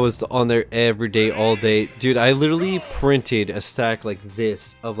 I was on there every day, all day. Dude, I literally printed a stack like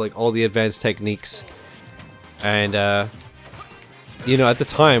this of like all the advanced techniques. And you know, at the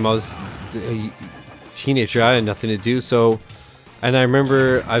time I was a teenager, I had nothing to do, so. And I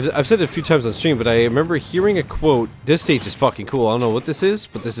remember, I've said it a few times on stream, but I remember hearing a quote. This stage is fucking cool. I don't know what this is,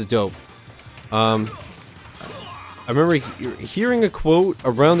 but this is dope. I remember hearing a quote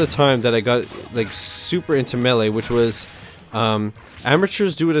around the time that I got like super into Melee, which was,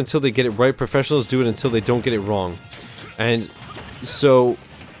 amateurs do it until they get it right, professionals do it until they don't get it wrong. And so,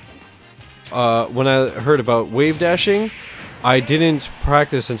 when I heard about wave dashing, I didn't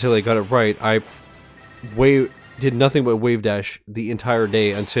practice until I got it right. I did nothing but wave dash the entire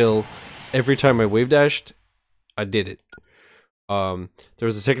day until every time I wave dashed, I did it. There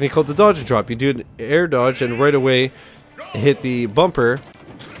was a technique called the dodge and drop. You do an air dodge and right away hit the bumper,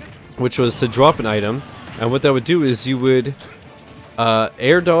 which was to drop an item. And what that would do is you would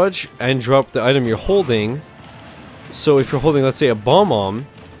air dodge and drop the item you're holding. So if you're holding, let's say, a bomb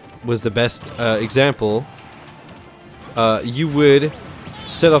was the best example, you would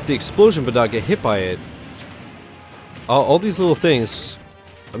set off the explosion but not get hit by it. All these little things,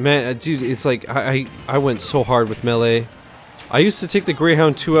 man, dude, it's like I went so hard with Melee. I used to take the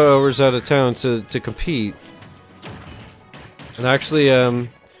Greyhound 2 hours out of town to compete. And actually,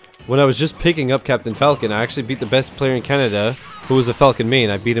 when I was just picking up Captain Falcon, I actually beat the best player in Canada, who was a Falcon main.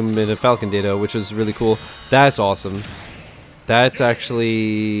 I beat him in a Falcon Ditto, which was really cool. That's awesome. That's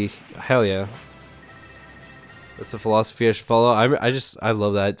actually, hell yeah. That's a philosophy I should follow. I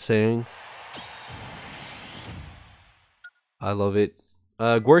love that saying. I love it.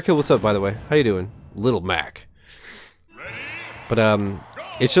 Gorkill, what's up, by the way? How you doing? Little Mac. But,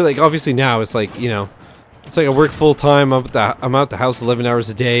 it's just like, obviously now, it's like, you know, it's like I work full-time, I'm out the house 11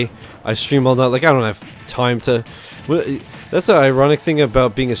 hours a day, I stream all night, like, I don't have time to... That's the ironic thing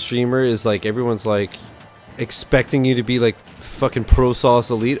about being a streamer, is, like, everyone's, like, expecting you to be, like, fucking Pro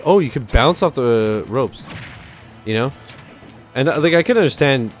Sauce Elite. Oh, you can bounce off the ropes, you know? And, like, I can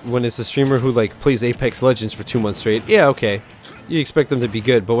understand when it's a streamer who, like, plays Apex Legends for 2 months straight. Yeah, okay. You expect them to be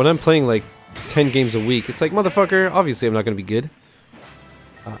good. But when I'm playing, like, 10 games a week, it's like, motherfucker, obviously I'm not going to be good.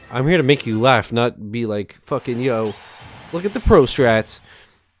 I'm here to make you laugh, not be like, fucking, yo, look at the pro strats.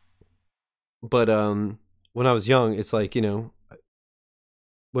 But, when I was young, it's like, you know,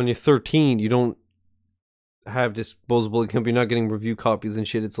 when you're 13, you don't have disposable income, you're not getting review copies and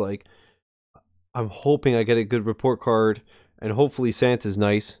shit. It's like, I'm hoping I get a good report card. And hopefully Santa's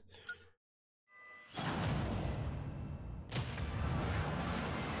nice.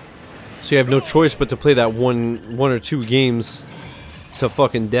 So you have no choice but to play that one or two games to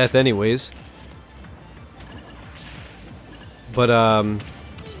fucking death anyways. But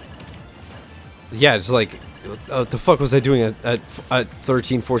yeah, it's like, what the fuck was I doing at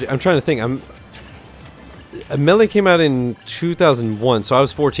 13, 14? I'm trying to think. Melee came out in 2001, so I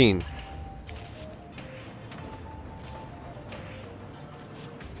was 14.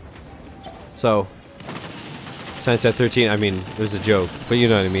 So, Science at 13, I mean, it was a joke, but you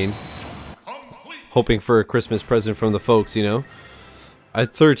know what I mean. Hoping for a Christmas present from the folks, you know.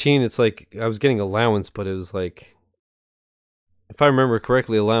 At 13, it's like, I was getting allowance, but it was like, if I remember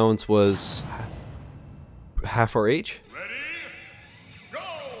correctly, allowance was half our age. Ready? Go!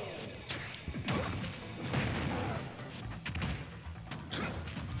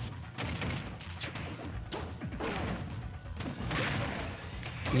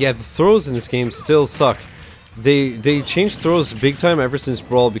 Yeah, the throws in this game still suck. They changed throws big time ever since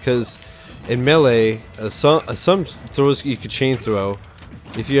Brawl, because in Melee, some throws you could chain throw.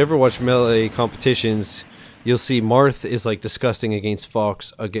 If you ever watch Melee competitions, you'll see Marth is like disgusting against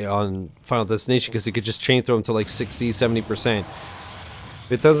Fox on Final Destination, because he could just chain throw him to like 60-70%.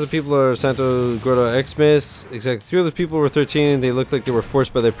 With thousands of people are Santo Gordo Xmas. Exactly. 3 other people were 13 and they looked like they were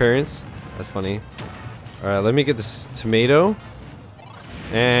forced by their parents. That's funny. Alright, let me get this tomato.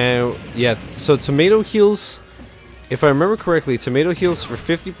 And yeah, so tomato heals, if I remember correctly, tomato heals for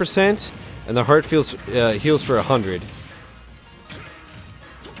 50% and the heart heals for 100.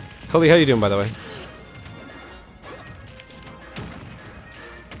 Cully, how you doing, by the way?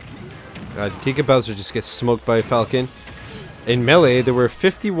 God, Giga Bowser just gets smoked by Falcon. In Melee, there were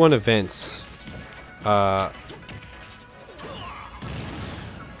 51 events.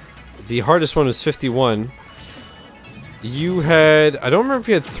 the hardest one was 51. You had, I don't remember if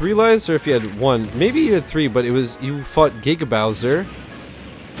you had 3 lives or if you had 1. Maybe you had 3, but it was, you fought Giga Bowser,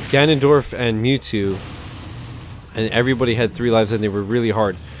 Ganondorf, and Mewtwo. And everybody had 3 lives and they were really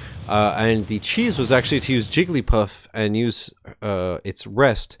hard. And the cheese was actually to use Jigglypuff and use its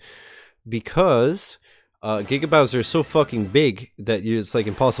rest. Because Giga Bowser is so fucking big that it's like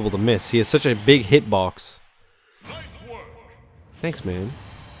impossible to miss. He has such a big hitbox. Thanks, man.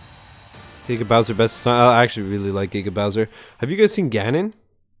 Giga Bowser best. I actually really like Giga Bowser. Have you guys seen Ganon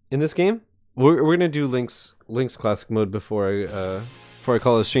in this game? We're gonna do Link's classic mode before I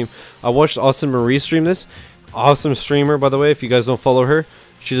call it a stream. I watched Austin Marie stream this. Awesome streamer, by the way. If you guys don't follow her,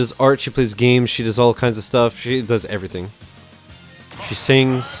 she does art, she plays games, she does all kinds of stuff. She does everything. She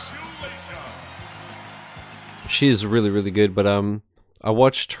sings. She is really good. But I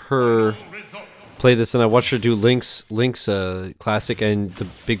watched her play this, and I watched her do Link's classic, and the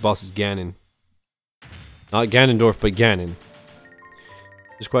big boss is Ganon. Not Ganondorf, but Ganon.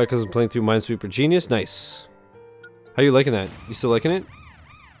 Just quiet because I'm playing through Minesweeper Genius. Nice. How you liking that? You still liking it?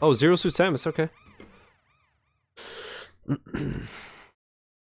 Oh, Zero Suit Samus. Okay. 3,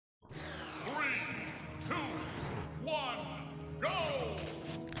 2, 1, go!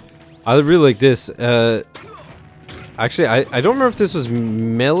 I really like this. Actually, I don't remember if this was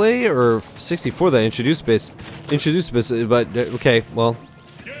Melee or 64 that introduced this, but okay, well,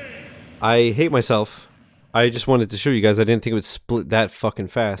 I hate myself. I just wanted to show you guys. I didn't think it would split that fucking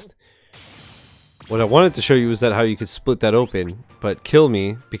fast. What I wanted to show you was that how you could split that open, but kill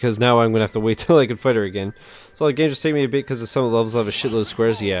me, because now I'm gonna have to wait till I can fight her again. So the game just take me a bit because of some of the levels have a shitload of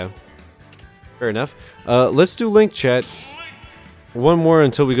squares. Yeah, fair enough. Let's do Link, chat. One more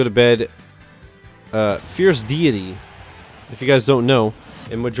until we go to bed. Fierce Deity. If you guys don't know,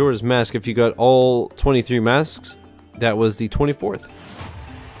 in Majora's Mask, if you got all 23 masks, that was the 24th.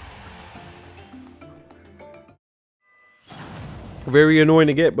 Very annoying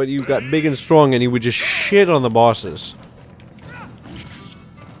to get, but you got big and strong and he would just shit on the bosses.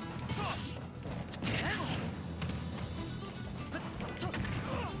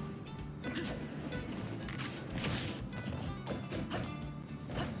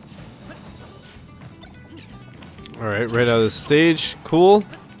 Alright, right out of the stage. Cool.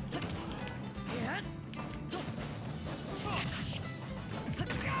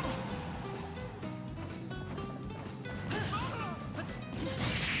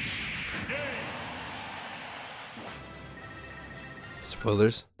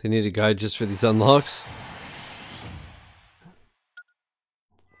 Spoilers. They need a guide just for these unlocks.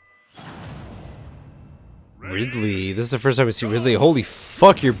 Ridley. This is the first time I see Ridley. Holy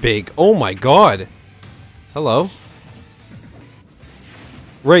fuck, you're big. Oh my god. Hello.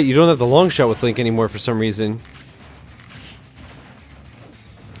 Right, you don't have the long shot with Link anymore for some reason.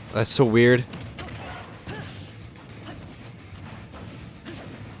 That's so weird.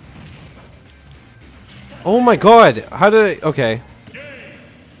 Oh my god! How did I... Okay.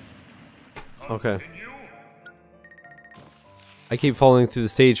 Okay. I keep falling through the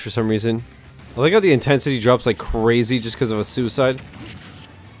stage for some reason. I like how the intensity drops like crazy just because of a suicide.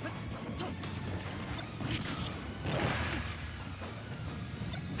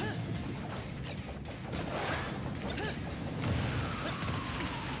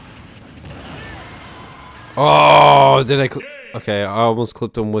 Oh, did I? Okay, I almost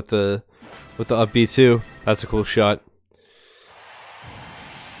clipped him with the up B too. That's a cool shot.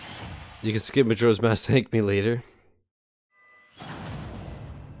 You can skip Majora's Mask. Thank me later.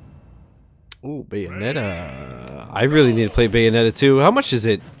 Ooh, Bayonetta. I really need to play Bayonetta too. How much is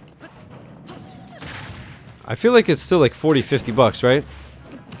it? I feel like it's still like 40-50 bucks, right?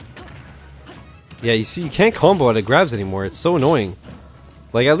 Yeah, you see, you can't combo out of grabs anymore. It's so annoying.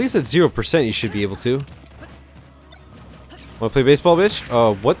 Like, at least at 0% you should be able to. Wanna play baseball, bitch?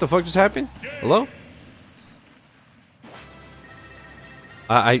 What the fuck just happened? Hello?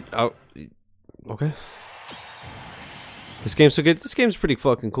 Okay. This game's so good. This game's pretty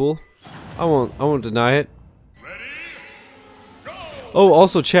fucking cool. I won't deny it. Oh,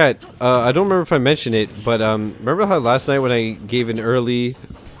 also chat, I don't remember if I mentioned it, but remember how last night when I gave an early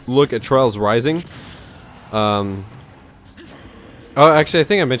look at Trials Rising? Oh, actually I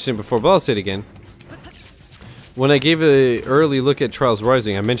think I mentioned it before, but I'll say it again. When I gave an early look at Trials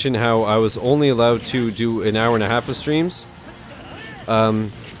Rising, I mentioned how I was only allowed to do an hour and a half of streams.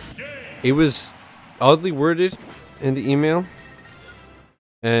 It was oddly worded in the email,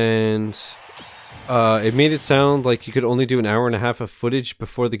 and it made it sound like you could only do an hour and a half of footage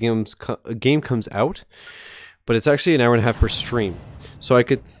before the game comes out, but it's actually an hour and a half per stream. So I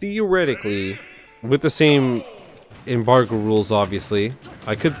could theoretically, with the same embargo rules, obviously.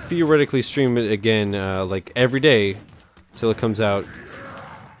 I could theoretically stream it again, like every day, till it comes out.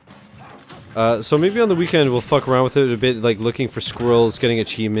 So maybe on the weekend we'll fuck around with it a bit, like looking for squirrels, getting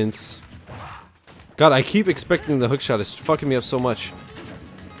achievements. God, I keep expecting the hookshot. It's fucking me up so much.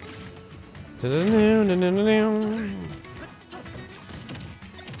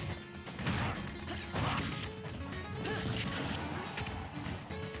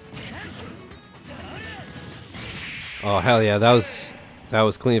 Oh hell yeah, that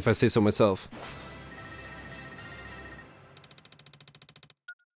was clean if I say so myself.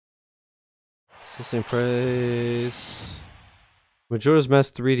 System price. Majora's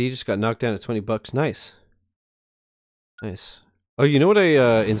Mask 3D just got knocked down at $20. Nice. Nice. Oh, you know what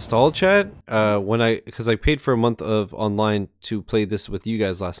I installed, Chad? Because I paid for a month of online to play this with you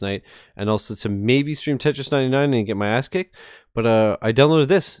guys last night, and also to maybe stream Tetris 99 and get my ass kicked. But I downloaded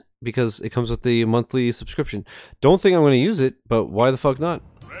this because it comes with the monthly subscription. Don't think I'm going to use it, but why the fuck not?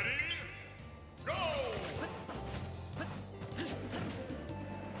 Ready? Go!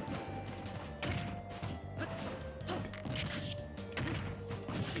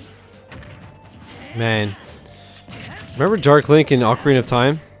 Man. Remember Dark Link in Ocarina of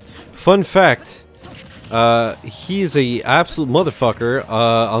Time? Fun fact. He's a absolute motherfucker,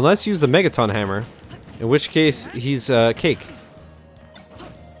 unless you use the Megaton Hammer. In which case, he's cake.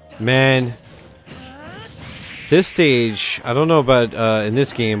 Man. This stage, I don't know about in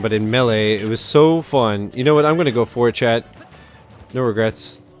this game, but in Melee, it was so fun. You know what? I'm gonna go for it, chat. No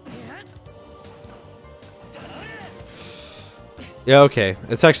regrets. Yeah, okay.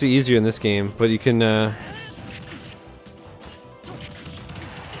 It's actually easier in this game, but you can,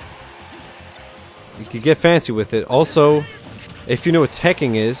 you could get fancy with it. Also, if you know what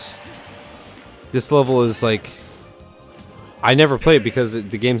teching is, this level is like... I never play it because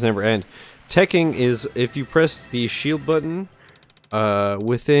the games never end. Teching is if you press the shield button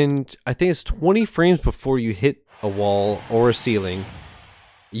within, I think it's 20 frames before you hit a wall or a ceiling,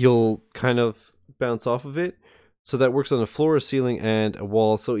 you'll kind of bounce off of it. So that works on a floor, a ceiling, and a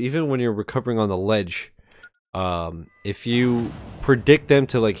wall. So even when you're recovering on the ledge, if you predict them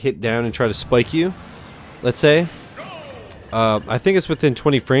to like hit down and try to spike you, let's say, I think it's within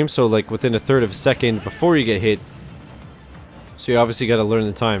 20 frames, so like within a third of a second before you get hit. So you obviously got to learn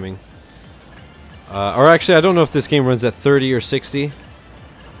the timing. Or actually, I don't know if this game runs at 30 or 60. It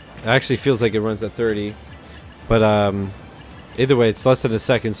actually feels like it runs at 30. But either way, it's less than a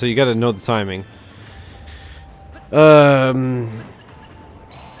second, so you got to know the timing. But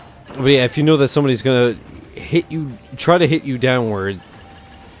yeah, if you know that somebody's gonna hit you, try to hit you downward.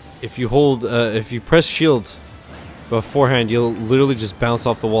 If you hold, if you press shield beforehand, you'll literally just bounce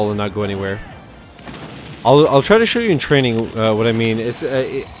off the wall and not go anywhere. I'll try to show you in training what I mean. It's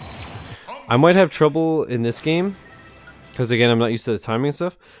I might have trouble in this game because again I'm not used to the timing and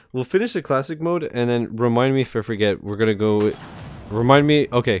stuff. We'll finish the classic mode and then remind me if I forget. We're gonna go. Remind me.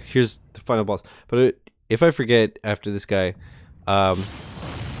 Okay, here's the final boss. But if I forget after this guy,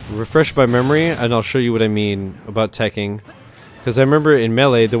 refresh my memory and I'll show you what I mean about teching. Because I remember in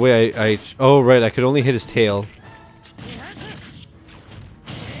Melee, the way I... Oh, right, I could only hit his tail.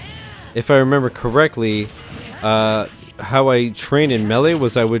 If I remember correctly, how I trained in Melee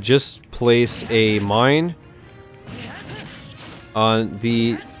was I would just place a mine on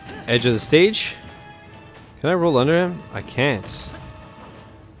the edge of the stage. Can I roll under him? I can't.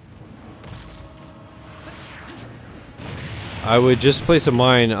 I would just place a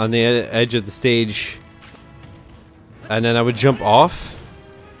mine on the edge of the stage, and then I would jump off,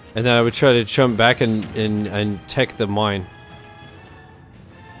 and then I would try to jump back and tech the mine.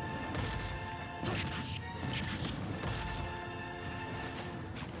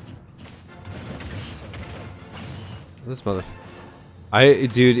 This mother...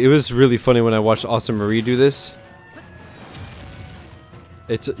 Dude, it was really funny when I watched Awesome Marie do this.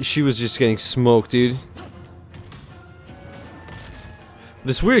 She was just getting smoked, dude. But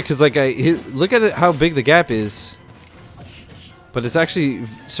it's weird because, like, look at it, how big the gap is. But it's actually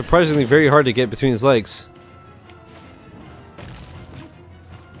surprisingly very hard to get between his legs.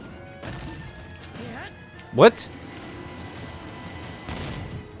 What?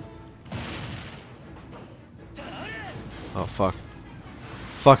 Oh, fuck.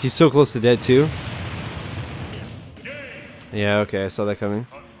 Fuck, he's so close to dead, too. Yeah, okay, I saw that coming.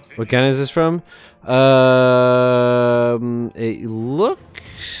 What gun is this from? It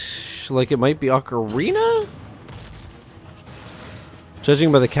looks like it might be Ocarina?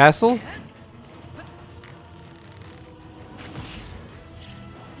 Judging by the castle?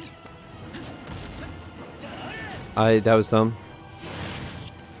 That was dumb.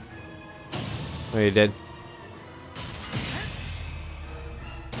 Oh, you're dead.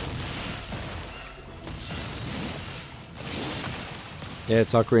 Yeah,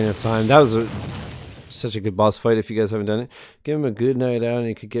 it's Ocarina of Time. That was such a good boss fight if you guys haven't done it. Give him a good night out and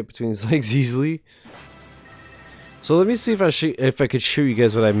he could get between his legs easily. So let me see if I could show you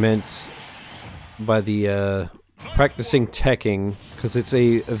guys what I meant by the practicing teching, because it's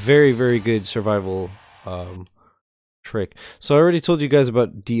a very, very good survival trick. So I already told you guys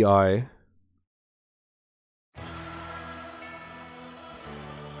about DI.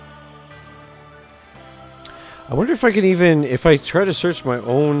 I wonder if I can even, if I try to search my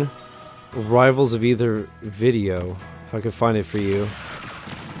own Rivals of Aether video, if I could find it for you.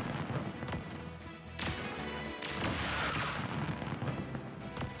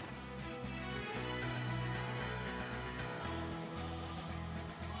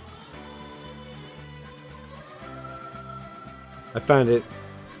 I found it.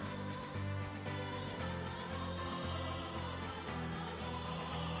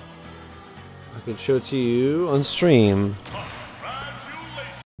 I can show it to you on stream.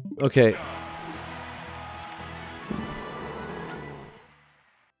 Okay.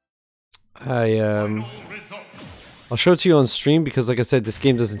 I'll show it to you on stream because, like I said, this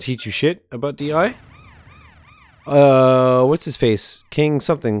game doesn't teach you shit about DI. What's his face? King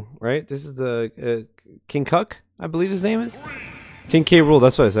something, right? This is the King Cuck, I believe his name is. King K. Rool,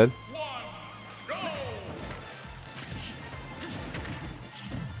 that's what I said.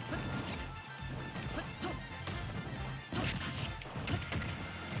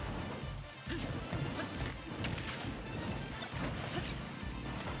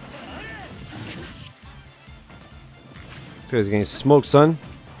 This guy's getting smoked, son.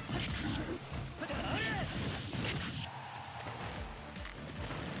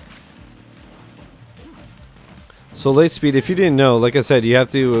 So late speed, if you didn't know, like I said, you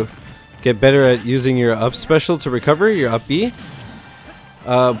have to get better at using your up special to recover, your up B.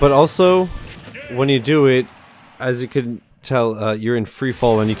 But also, when you do it, as you can tell, you're in free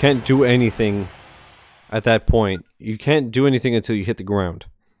fall and you can't do anything at that point. You can't do anything until you hit the ground.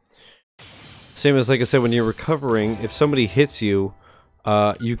 Same as, like I said, when you're recovering, if somebody hits you,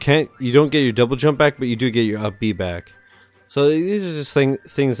 you don't get your double jump back, but you do get your up B back. So these are just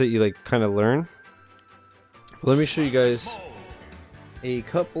things that you like kind of learn. Let me show you guys a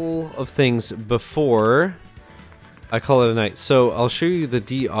couple of things before I call it a night. So I'll show you the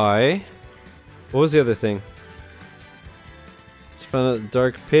DI. What was the other thing? Just found a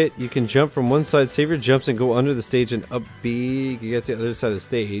dark pit. You can jump from one side, save your jumps, and go under the stage and up B. You can get to the other side of the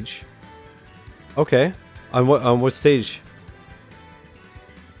stage. Okay. On what stage?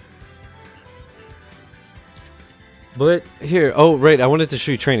 But here, oh right, I wanted to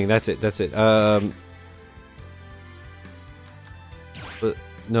show you training. That's it. But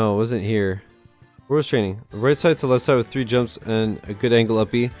no, it wasn't here. Where was training? Right side to left side with 3 jumps and a good angle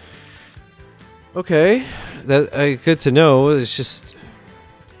up B. Okay, that good to know. It's just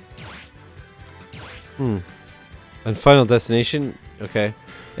And Final Destination. Okay.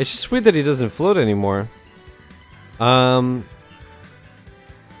 It's just weird that he doesn't float anymore. Here, I'm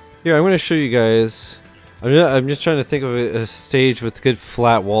going to show you guys. I'm just trying to think of a stage with good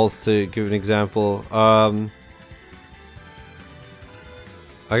flat walls to give an example. I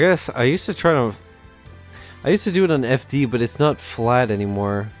guess I used to do it on FD, but it's not flat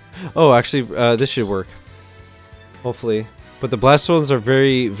anymore. Oh, actually, this should work. Hopefully. But the blast zones are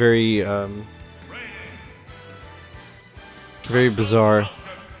very, very, very bizarre.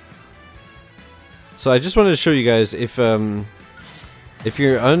 So I just wanted to show you guys if you're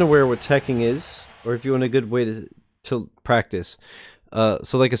unaware what teching is, or if you want a good way to practice.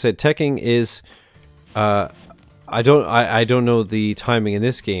 So like I said, teching is I don't know the timing in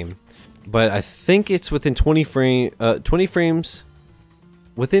this game, but I think it's within 20 frames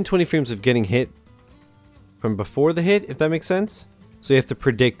within 20 frames of getting hit from before the hit, if that makes sense. So you have to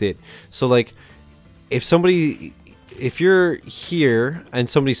predict it. So like if you're here and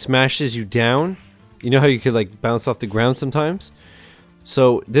somebody smashes you down, you know how you could like bounce off the ground sometimes?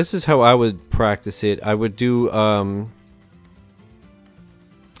 So this is how I would practice it. I would do and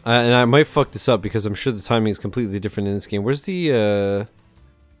I might fuck this up because I'm sure the timing is completely different in this game. Where's the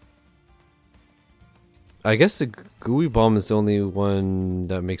I guess the gooey bomb is the only one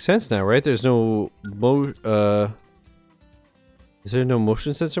that makes sense now, right? There's no is there no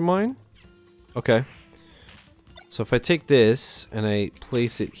motion sensor mine? Okay. So if I take this and I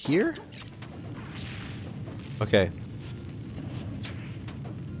place it here. Okay.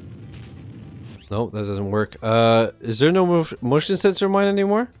 No, that doesn't work. Is there no motion sensor mine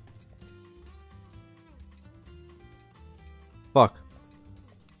anymore? Fuck.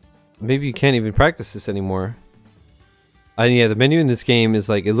 Maybe you can't even practice this anymore. And yeah, the menu in this game is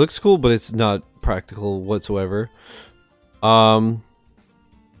like, it looks cool, but it's not practical whatsoever.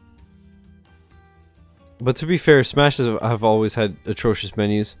 But to be fair, Smashes have always had atrocious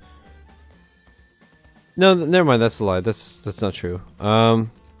menus. No, never mind. That's a lie. That's not true.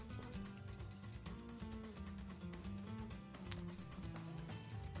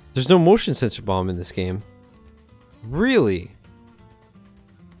 There's no motion sensor bomb in this game. Really?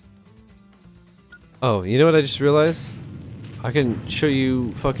 Oh, you know what I just realized? I can show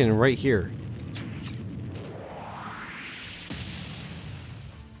you fucking right here.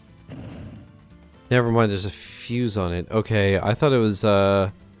 Never mind, there's a fuse on it. Okay, I thought it was,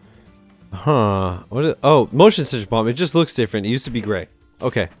 Huh. Oh, motion sensor bomb. It just looks different. It used to be gray.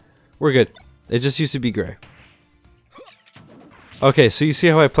 Okay, we're good. It just used to be gray. Okay, so you see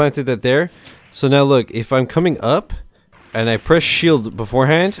how I planted that there? So now look, if I'm coming up and I press shield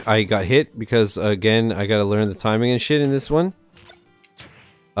beforehand, I got hit because, again, I gotta learn the timing and shit in this one.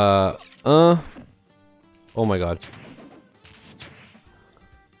 Oh my god.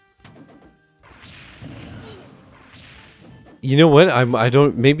 You know what? I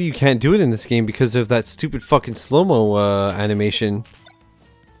don't. Maybe you can't do it in this game because of that stupid fucking slow-mo animation.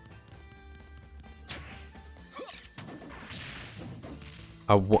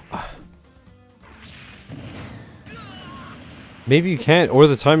 Maybe you can't, or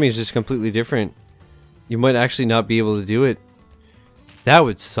the timing is just completely different. You might actually not be able to do it. That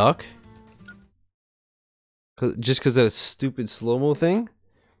would suck. Just because of that stupid slow-mo thing,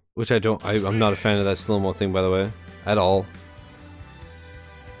 which I'm not a fan of that slow-mo thing, by the way, at all.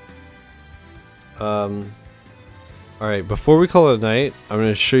 Alright, before we call it a night, I'm going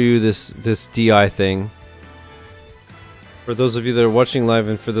to show you this DI thing. For those of you that are watching live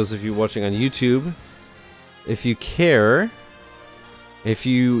and for those of you watching on YouTube, if you care, if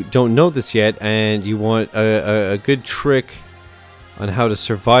you don't know this yet and you want a good trick on how to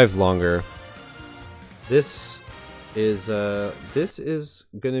survive longer, this is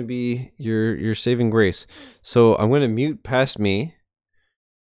going to be your saving grace. So I'm going to mute past me.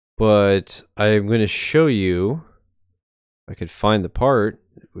 But I'm going to show you, if I could find the part,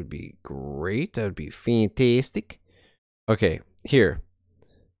 it would be great. That would be fantastic. Okay, here.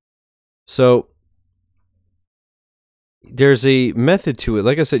 So, there's a method to it.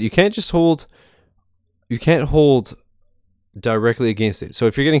 Like I said, you can't hold directly against it. So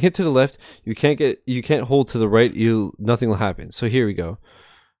if you're getting hit to the left, you can't hold to the right, nothing will happen. So here we go.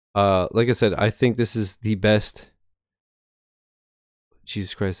 Like I said, I think this is the best.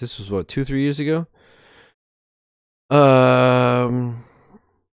 Jesus Christ, this was what, 2-3 years ago? I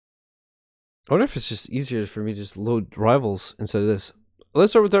wonder if it's just easier for me to just load rivals instead of this.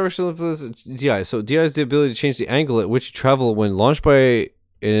 Let's start with direction of DI. So DI is the ability to change the angle at which you travel when launched by an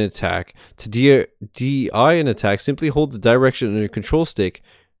attack. To DI an attack, simply hold the direction on your control stick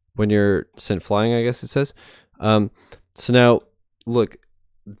when you're sent flying, I guess it says. So now, look,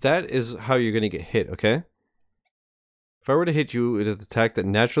 that is how you're going to get hit, okay? If I were to hit you with an attack that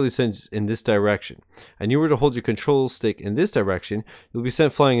naturally sends in this direction, and you were to hold your control stick in this direction, you'll be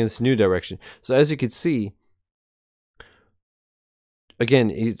sent flying in this new direction. So as you can see,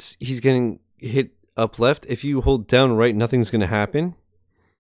 again, he's getting hit up left. If you hold down right, nothing's going to happen.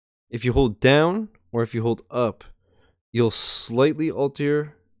 If you hold down, or if you hold up, you'll slightly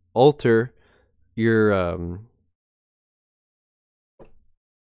alter your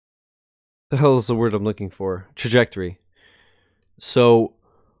the hell is the word I'm looking for? Trajectory. So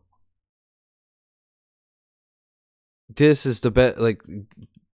this is the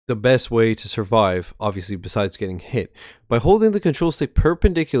best way to survive, obviously, besides getting hit. By holding the control stick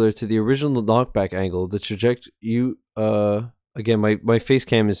perpendicular to the original knockback angle, the trajectory again, my face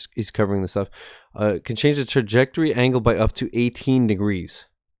cam is covering this up, can change the trajectory angle by up to 18 degrees.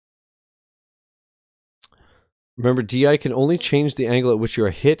 Remember, DI can only change the angle at which you are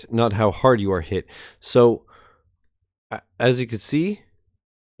hit, not how hard you are hit. So, as you can see,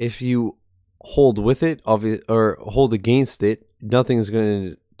 if you hold with it, or hold against it, nothing is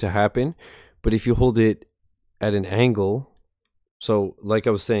going to happen. But if you hold it at an angle, so like I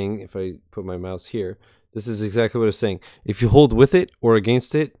was saying, if I put my mouse here, this is exactly what I was saying. If you hold with it or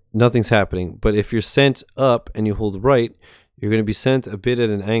against it, nothing's happening. But if you're sent up and you hold right, you're going to be sent a bit at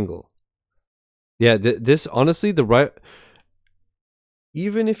an angle. Yeah, this honestly,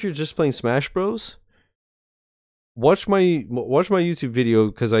 even if you're just playing Smash Bros, watch my YouTube video,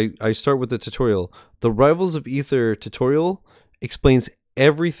 because I start with the tutorial. The Rivals of Aether tutorial explains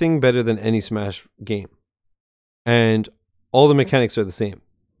everything better than any Smash game, and all the mechanics are the same.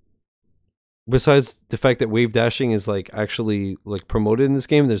 Besides the fact that wave dashing is actually promoted in this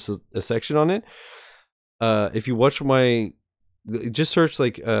game, there's a section on it. If you watch my, just search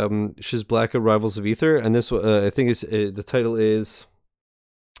Shizblacka Rivals of Aether, and this I think the title is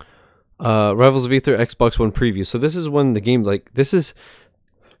Rivals of Aether Xbox One preview. So this is when the game, like, this is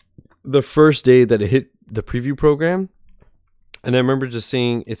the first day that it hit the preview program. And I remember just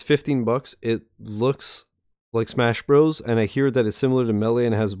saying, it's $15. It looks like Smash Bros. And I hear that it's similar to Melee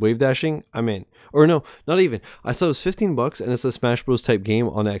and has wave dashing. I'm in. Or no, not even. I saw it was $15 and it's a Smash Bros. Type game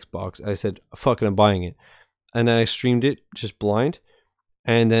on Xbox. I said, fuck it, I'm buying it. And then I streamed it just blind.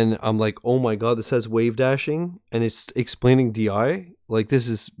 And then I'm like, oh my god, this has wave dashing. And it's explaining DI. Like, this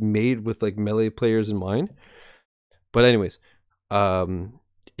is made with like Melee players in mind. But anyways,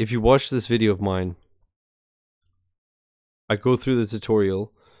 if you watch this video of mine, I go through the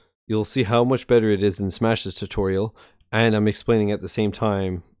tutorial. You'll see how much better it is than Smash's tutorial. And I'm explaining at the same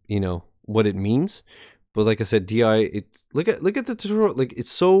time, you know, what it means. But like I said, DI, look at the tutorial. Like,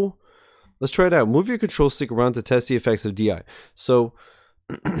 it's so... Let's try it out. Move your control stick around to test the effects of DI. So...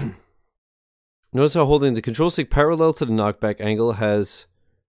 Notice how holding the control stick parallel to the knockback angle has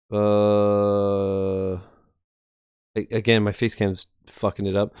again, my face cam's fucking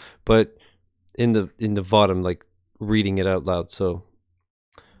it up, but in the VOD I'm like reading it out loud. So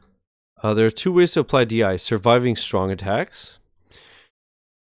there are 2 ways to apply DI: surviving strong attacks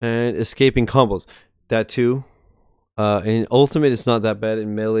and escaping combos. That too. In Ultimate it's not that bad.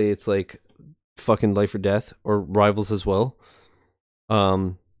 In Melee it's like fucking life or death, or Rivals as well.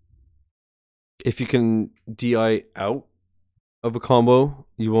 If you can DI out of a combo,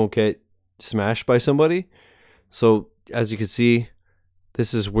 you won't get smashed by somebody. So as you can see,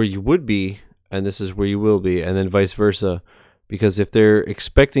 this is where you would be, and this is where you will be, and then vice versa. Because if they're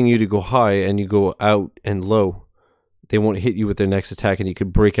expecting you to go high and you go out and low, they won't hit you with their next attack, and you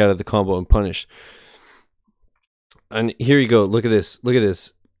could break out of the combo and punish. And here you go. Look at this. Look at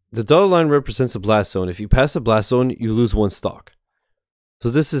this. The dotted line represents the blast zone. If you pass the blast zone, you lose 1 stock. So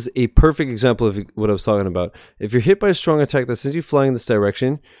this is a perfect example of what I was talking about. If you're hit by a strong attack that sends you flying in this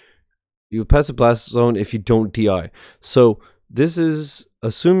direction, you pass the blast zone if you don't DI. So this is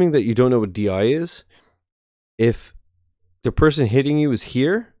assuming that you don't know what DI is. If the person hitting you is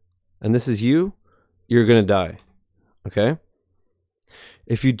here, and this is you, you're going to die. Okay?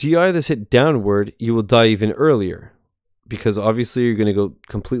 If you DI this hit downward, you will die even earlier. Because obviously you're going to go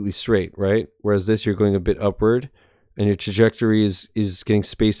completely straight, right? Whereas this, you're going a bit upward. And your trajectory is getting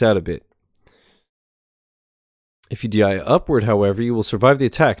spaced out a bit. If you DI upward, however, you will survive the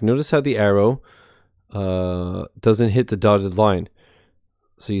attack. Notice how the arrow doesn't hit the dotted line.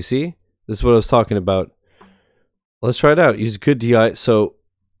 So you see? This is what I was talking about. Let's try it out. Use good DI. So,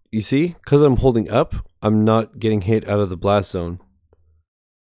 you see? Because I'm holding up, I'm not getting hit out of the blast zone.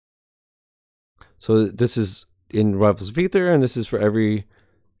 So this is in Rivals of Aether, and this is for every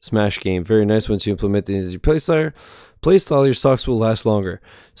Smash game. Very nice once you implement it into your playstyle. Your stocks will last longer.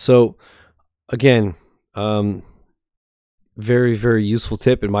 So again, very, very useful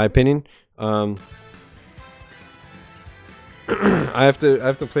tip in my opinion. I have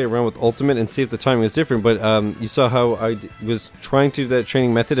to play around with Ultimate and see if the timing is different. But you saw how I was trying to do that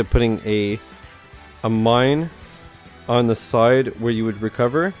training method of putting a mine on the side where you would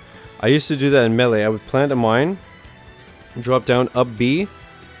recover. I used to do that in Melee. I would plant a mine, drop down up B,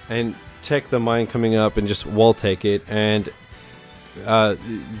 and tech the mine coming up and just wall take it. And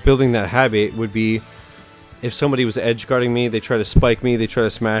building that habit would be, if somebody was edge guarding me, they try to spike me, they try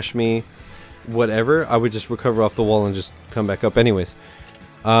to smash me, whatever, I would just recover off the wall and just come back up anyways.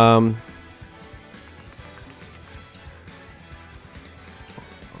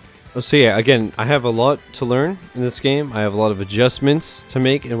 So yeah, again, I have a lot to learn in this game. I have a lot of adjustments to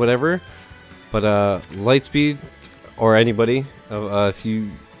make and whatever. But Lightspeed, or anybody, if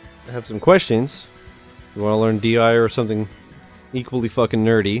you have some questions, you want to learn DI or something equally fucking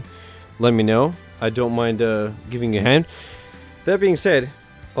nerdy, let me know. I don't mind giving you a hand. That being said,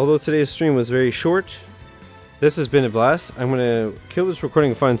 although today's stream was very short, this has been a blast. I'm going to kill this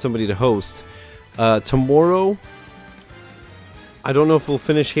recording and find somebody to host. Tomorrow, I don't know if we'll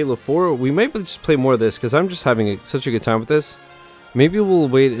finish Halo 4. We might just play more of this because I'm just having such a good time with this. Maybe we'll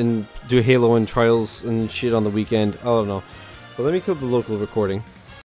wait and do Halo and Trials and shit on the weekend. I don't know. But let me kill the local recording.